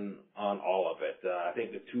working on all of it. I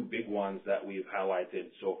think the two big ones that we've highlighted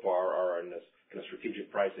so far are in this kind of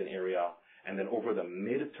strategic pricing area, and then over the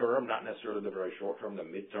midterm, not necessarily the very short term, the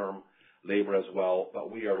midterm, labor as well,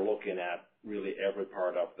 but we are looking at really every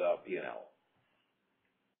part of the P&L.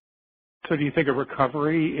 So do you think a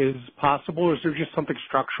recovery is possible, or is there just something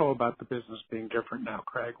structural about the business being different now,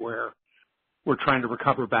 Craig, where we're trying to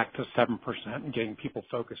recover back to 7% and getting people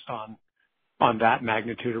focused on that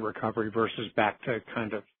magnitude of recovery versus back to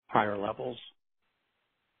kind of prior levels?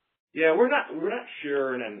 Yeah, we're not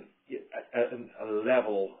sure in a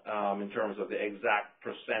level in terms of the exact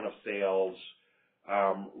percent of sales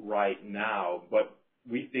right now, but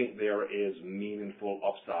we think there is meaningful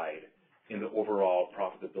upside in the overall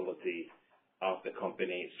profitability of the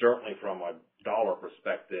company. Certainly from a dollar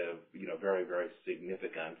perspective, very, very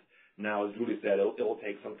significant. Now, as Julie said, it'll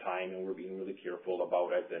take some time, and we're being really careful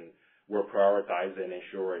about it, and we're prioritizing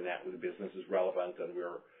ensuring that the business is relevant and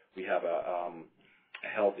we have a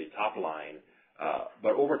healthy top line.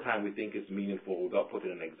 But over time, we think it's meaningful without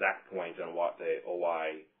putting an exact point on what the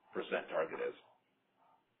OI percent target is.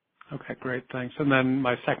 Okay, great. Thanks. And then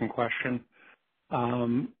my second question,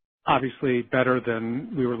 obviously better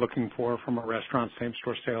than we were looking for from a restaurant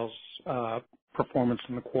same-store sales performance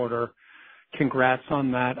in the quarter. Congrats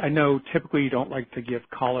on that. I know typically you don't like to give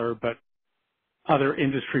color, but other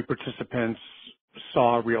industry participants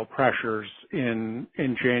saw real pressures in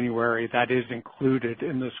January. That is included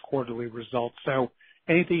in this quarterly result. So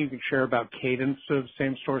anything you can share about cadence of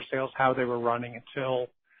same-store sales, how they were running until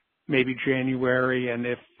maybe January, and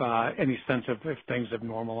if any sense of if things have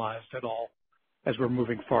normalized at all as we're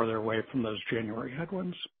moving farther away from those January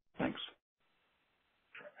headwinds? Thanks.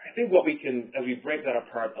 I think what we can, as we break that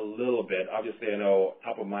apart a little bit, obviously I know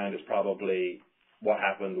top of mind is probably what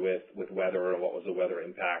happened with weather and what was the weather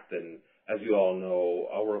impact. And as you all know,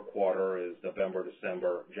 our quarter is November,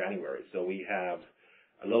 December, January. So we have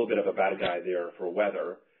a little bit of a bad guy there for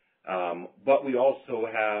weather. But we also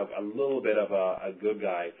have a little bit of a good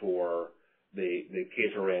guy for the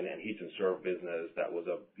catering and heat and serve business that was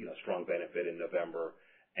a strong benefit in November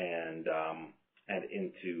and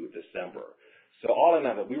into December. So all in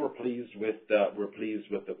all, we're pleased with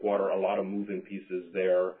the quarter. A lot of moving pieces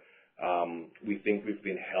there. We think we've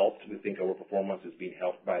been helped. We think our performance is being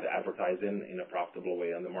helped by the advertising in a profitable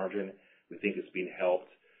way on the margin. We think it's being helped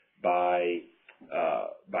by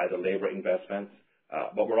the labor investments.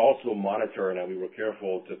 But we're also monitoring, and we were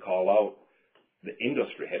careful to call out the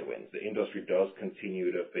industry headwinds. The industry does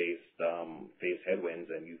continue to face headwinds,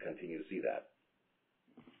 and you continue to see that.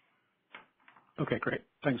 Okay, great.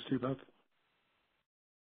 Thanks to you both.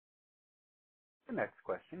 The next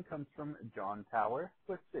question comes from Jon Tower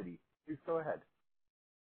with Citi. Please go ahead.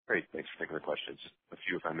 Great. Thanks for taking the questions. Just a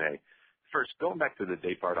few, if I may. First, going back to the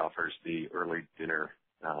day part offers, the early dinner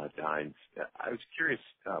dines, I was curious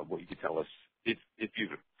what you could tell us if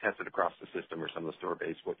you've tested across the system or some of the store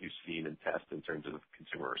base, what you've seen and test in terms of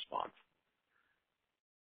consumer response.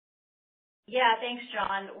 Yeah, thanks,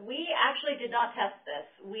 John. We actually did not test this.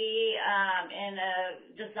 We, in a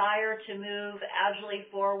desire to move agilely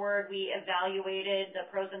forward, we evaluated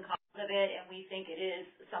the pros and cons of it, and we think it is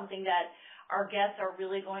something that our guests are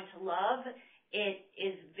really going to love. It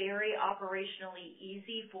is very operationally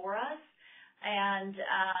easy for us and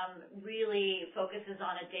really focuses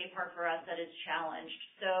on a day part for us that is challenged.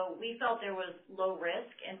 So we felt there was low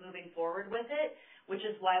risk in moving forward with it, which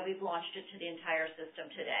is why we've launched it to the entire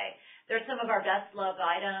system today. They're some of our best loved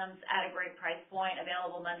items at a great price point,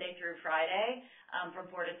 available Monday through Friday from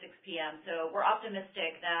 4 to 6 p.m. So we're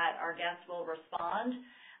optimistic that our guests will respond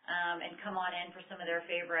and come on in for some of their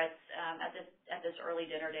favorites at this early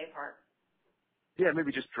dinner day part. Yeah,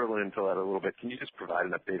 maybe just drilling into that a little bit. Can you just provide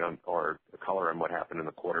an update on or a color on what happened in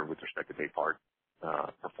the quarter with respect to day part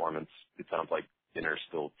performance? It sounds like dinner is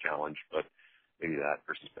still challenged, but maybe that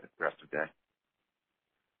versus the rest of the day.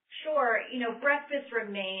 Sure. Breakfast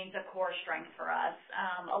remains a core strength for us.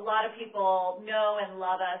 A lot of people know and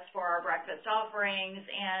love us for our breakfast offerings,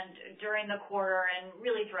 and during the quarter and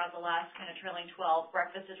really throughout the last kind of trailing 12,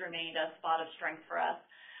 breakfast has remained a spot of strength for us.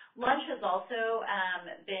 Lunch has also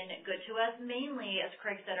been good to us, mainly, as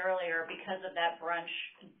Craig said earlier, because of that brunch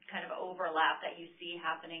kind of overlap that you see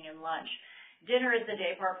happening in lunch. Dinner is the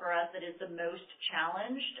day part for us that is the most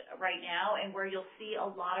challenged right now, and where you'll see a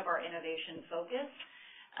lot of our innovation focus.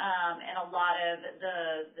 And a lot of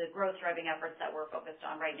the growth driving efforts that we're focused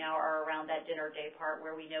on right now are around that dinner day part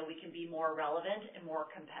where we know we can be more relevant and more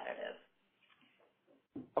competitive.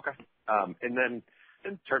 Okay. And then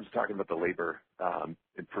in terms of talking about the labor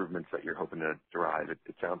improvements that you're hoping to derive, it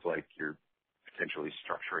sounds like you're potentially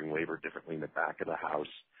structuring labor differently in the back of the house.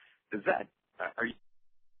 Are you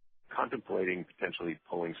contemplating potentially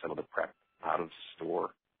pulling some of the prep out of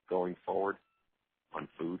store going forward on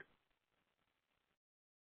food?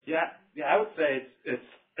 Yeah, I would say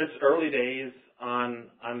it's early days on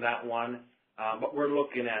that one, but we're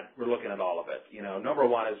looking at all of it. Number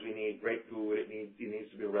one is we need great food. It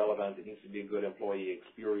needs to be relevant. It needs to be a good employee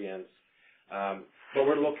experience. But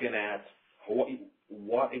we're looking at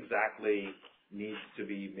what exactly needs to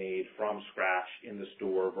be made from scratch in the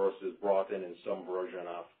store versus brought in some version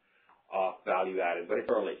of value added. But it's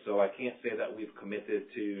early, so I can't say that we've committed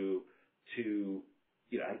to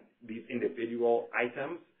these individual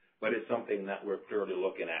items, but it's something that we're clearly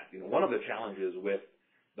looking at. One of the challenges with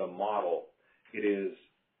the model, it is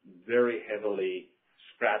very heavily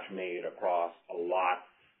scratch made across a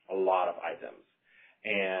lot of items.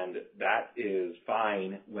 And that is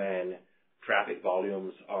fine when traffic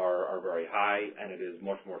volumes are very high, and it is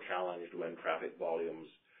much more challenged when traffic volumes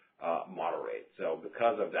moderate. So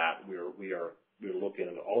because of that, we're looking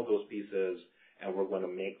at all those pieces, and we're going to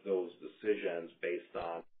make those decisions based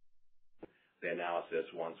on the analysis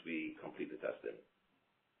once we complete the testing.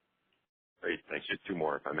 Great. Thanks. Just two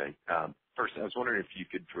more, if I may. First, I was wondering if you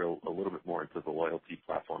could drill a little bit more into the loyalty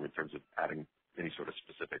platform in terms of adding any sort of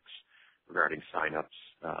specifics regarding signups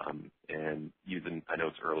and using, I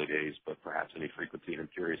know it's early days, but perhaps any frequency. And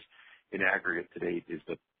I'm curious, in aggregate to date, is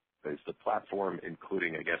the platform,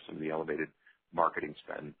 including, I guess, some of the elevated marketing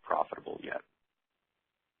spend, profitable yet?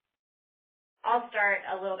 I'll start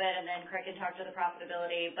a little bit, and then Craig can talk to the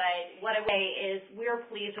profitability. But what I would say is we're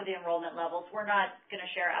pleased with the enrollment levels. We're not going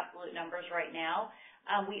to share absolute numbers right now.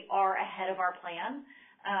 We are ahead of our plan,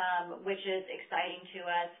 which is exciting to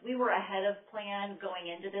us. We were ahead of plan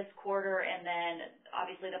going into this quarter, and then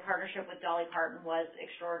obviously the partnership with Dolly Parton was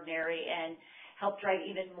extraordinary and help drive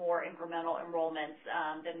even more incremental enrollments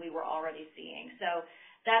than we were already seeing. So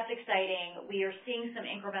that's exciting. We are seeing some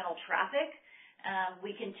incremental traffic.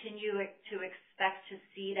 We continue to expect to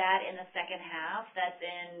see that in the second half. That's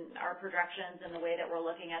in our projections and the way that we're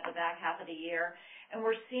looking at the back half of the year. And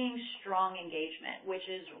we're seeing strong engagement, which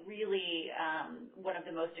is really one of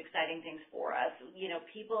the most exciting things for us. You know,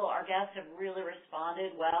 our guests have really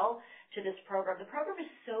responded well to this program. The program is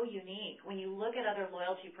so unique. When you look at other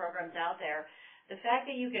loyalty programs out there, the fact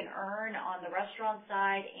that you can earn on the restaurant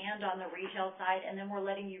side and on the retail side, and then we're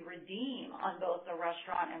letting you redeem on both the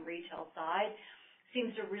restaurant and retail side,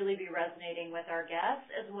 seems to really be resonating with our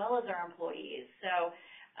guests as well as our employees. So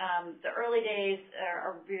the early days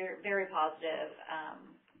are very positive.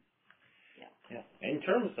 Yeah. In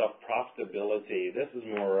terms of profitability, this is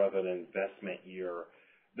more of an investment year.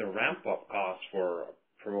 The ramp-up cost for a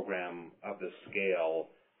program of this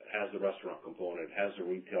scale has a restaurant component, has a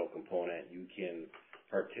retail component. You can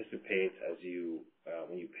participate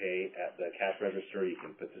when you pay at the cash register. You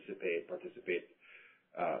can participate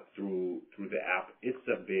through the app. It's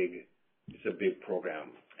a big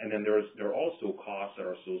program. And then there are also costs that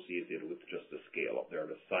are associated with just the scale up there.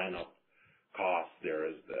 The sign up costs. There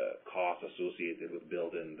is the cost associated with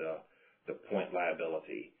building the point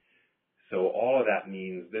liability. So all of that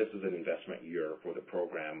means this is an investment year for the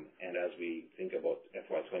program. And as we think about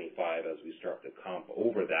FY25, as we start to comp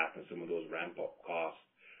over that and some of those ramp-up costs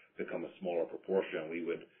become a smaller proportion, we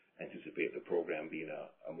would anticipate the program being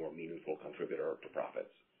a more meaningful contributor to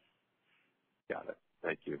profits. Got it.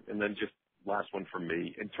 Thank you. And then just last one from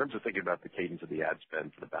me. In terms of thinking about the cadence of the ad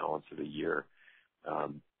spend for the balance of the year,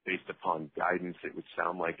 based upon guidance, it would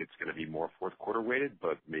sound like it's going to be more fourth quarter weighted,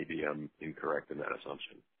 but maybe I'm incorrect in that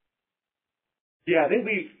assumption. Yeah, I think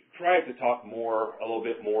we tried to talk a little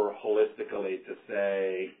bit more holistically to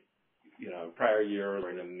say, prior years were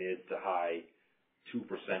in the mid to high 2%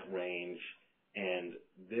 range, and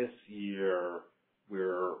this year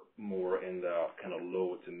we're more in the kind of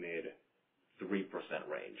low to mid 3%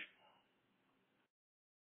 range.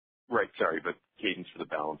 Right, sorry, but cadence for the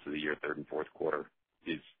balance of the year, third and fourth quarter,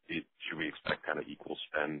 should we expect kind of equal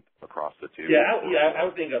spend across the two? Yeah, I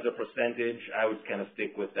would think as a percentage, I would kind of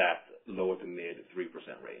stick with that low to mid 3%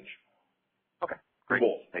 range. Okay, great.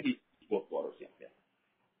 Both quarters, yeah.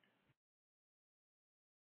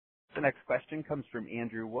 The next question comes from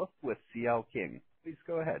Andrew Wolf with C.L. King. Please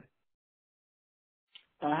go ahead.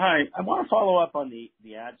 Hi. I want to follow up on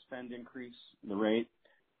the ad spend increase, the rate.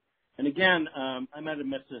 And again, I might have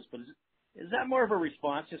missed this, but is that more of a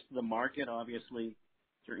response just to the market? Obviously,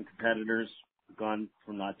 certain competitors have gone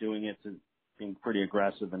from not doing it to being pretty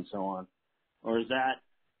aggressive and so on. Or is that,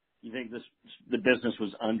 you think the business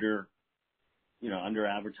was under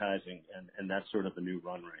advertising and that's sort of the new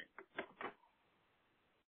run rate?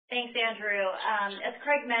 Thanks, Andrew. As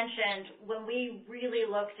Craig mentioned, when we really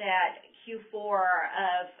looked at Q4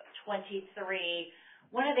 of 23,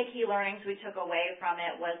 one of the key learnings we took away from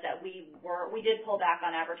it was that we did pull back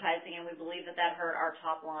on advertising, and we believe that hurt our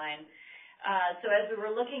top line. So as we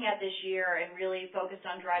were looking at this year and really focused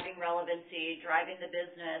on driving relevancy, driving the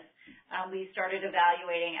business, we started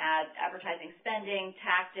evaluating advertising spending,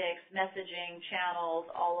 tactics, messaging,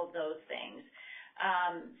 channels, all of those things.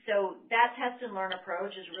 So that test and learn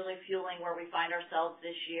approach is really fueling where we find ourselves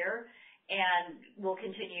this year, and will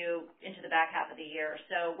continue into the back half of the year.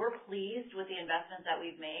 So we're pleased with the investments that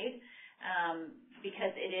we've made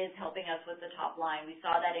because it is helping us with the top line. We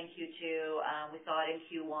saw that in Q2. We saw it in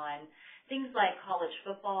Q1. Things like college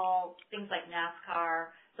football, things like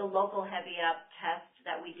NASCAR, the local heavy up test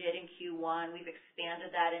that we did in Q1, we've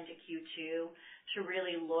expanded that into Q2 to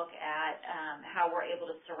really look at how we're able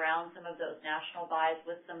to surround some of those national buys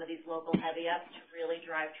with some of these local heavy ups to really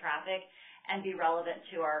drive traffic and be relevant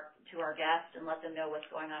to our guests and let them know what's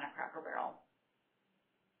going on at Cracker Barrel.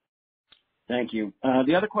 Thank you.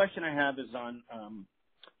 The other question I have is on,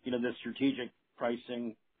 the strategic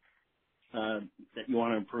pricing that you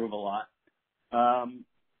want to improve a lot.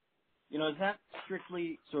 Is that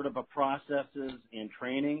strictly sort of a processes and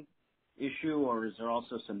training issue, or is there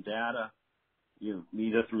also some data,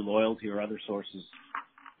 either through loyalty or other sources,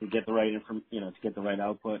 to get the right to get the right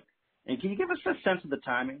output? And can you give us a sense of the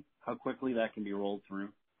timing, how quickly that can be rolled through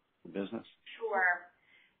the business? Sure.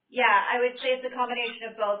 Yeah, I would say it's a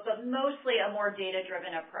combination of both, but mostly a more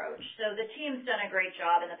data-driven approach. So the team's done a great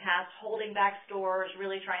job in the past holding back stores,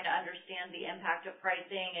 really trying to understand the impact of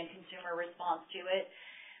pricing and consumer response to it.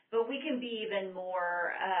 But we can be even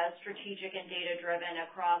more strategic and data-driven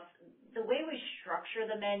across the way we structure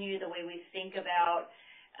the menu, the way we think about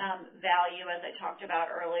value, as I talked about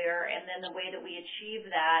earlier, and then the way that we achieve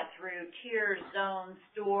that through tiers, zones,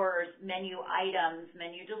 stores, menu items,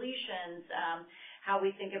 menu deletions, how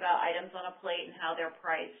we think about items on a plate and how they're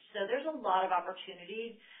priced. So there's a lot of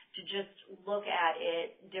opportunity to just look at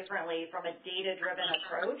it differently from a data-driven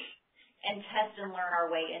approach and test and learn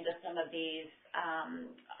our way into some of these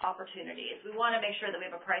opportunities. We want to make sure that we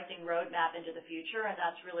have a pricing roadmap into the future, and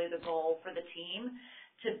that's really the goal for the team,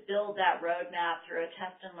 to build that roadmap through a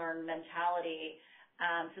test and learn mentality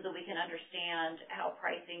so that we can understand how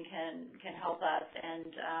pricing can help us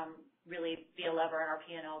and really be a lever in our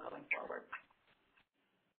P&L going forward.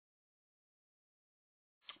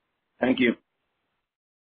 Thank you.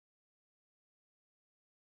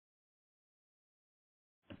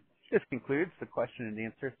 This concludes the question and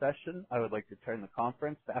answer session. I would like to turn the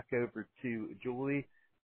conference back over to Julie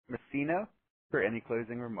Masino for any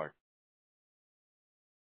closing remarks.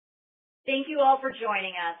 Thank you all for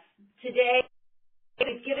joining us. Today,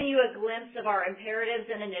 we've given you a glimpse of our imperatives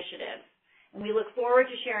and initiatives, and we look forward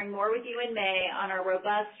to sharing more with you in May on our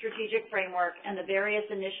robust strategic framework and the various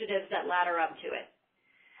initiatives that ladder up to it.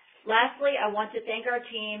 Lastly, I want to thank our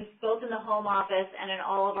teams, both in the home office and in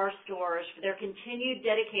all of our stores, for their continued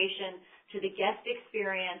dedication to the guest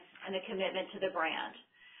experience and the commitment to the brand.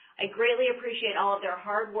 I greatly appreciate all of their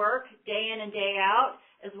hard work, day in and day out,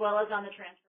 as well as on the transformation.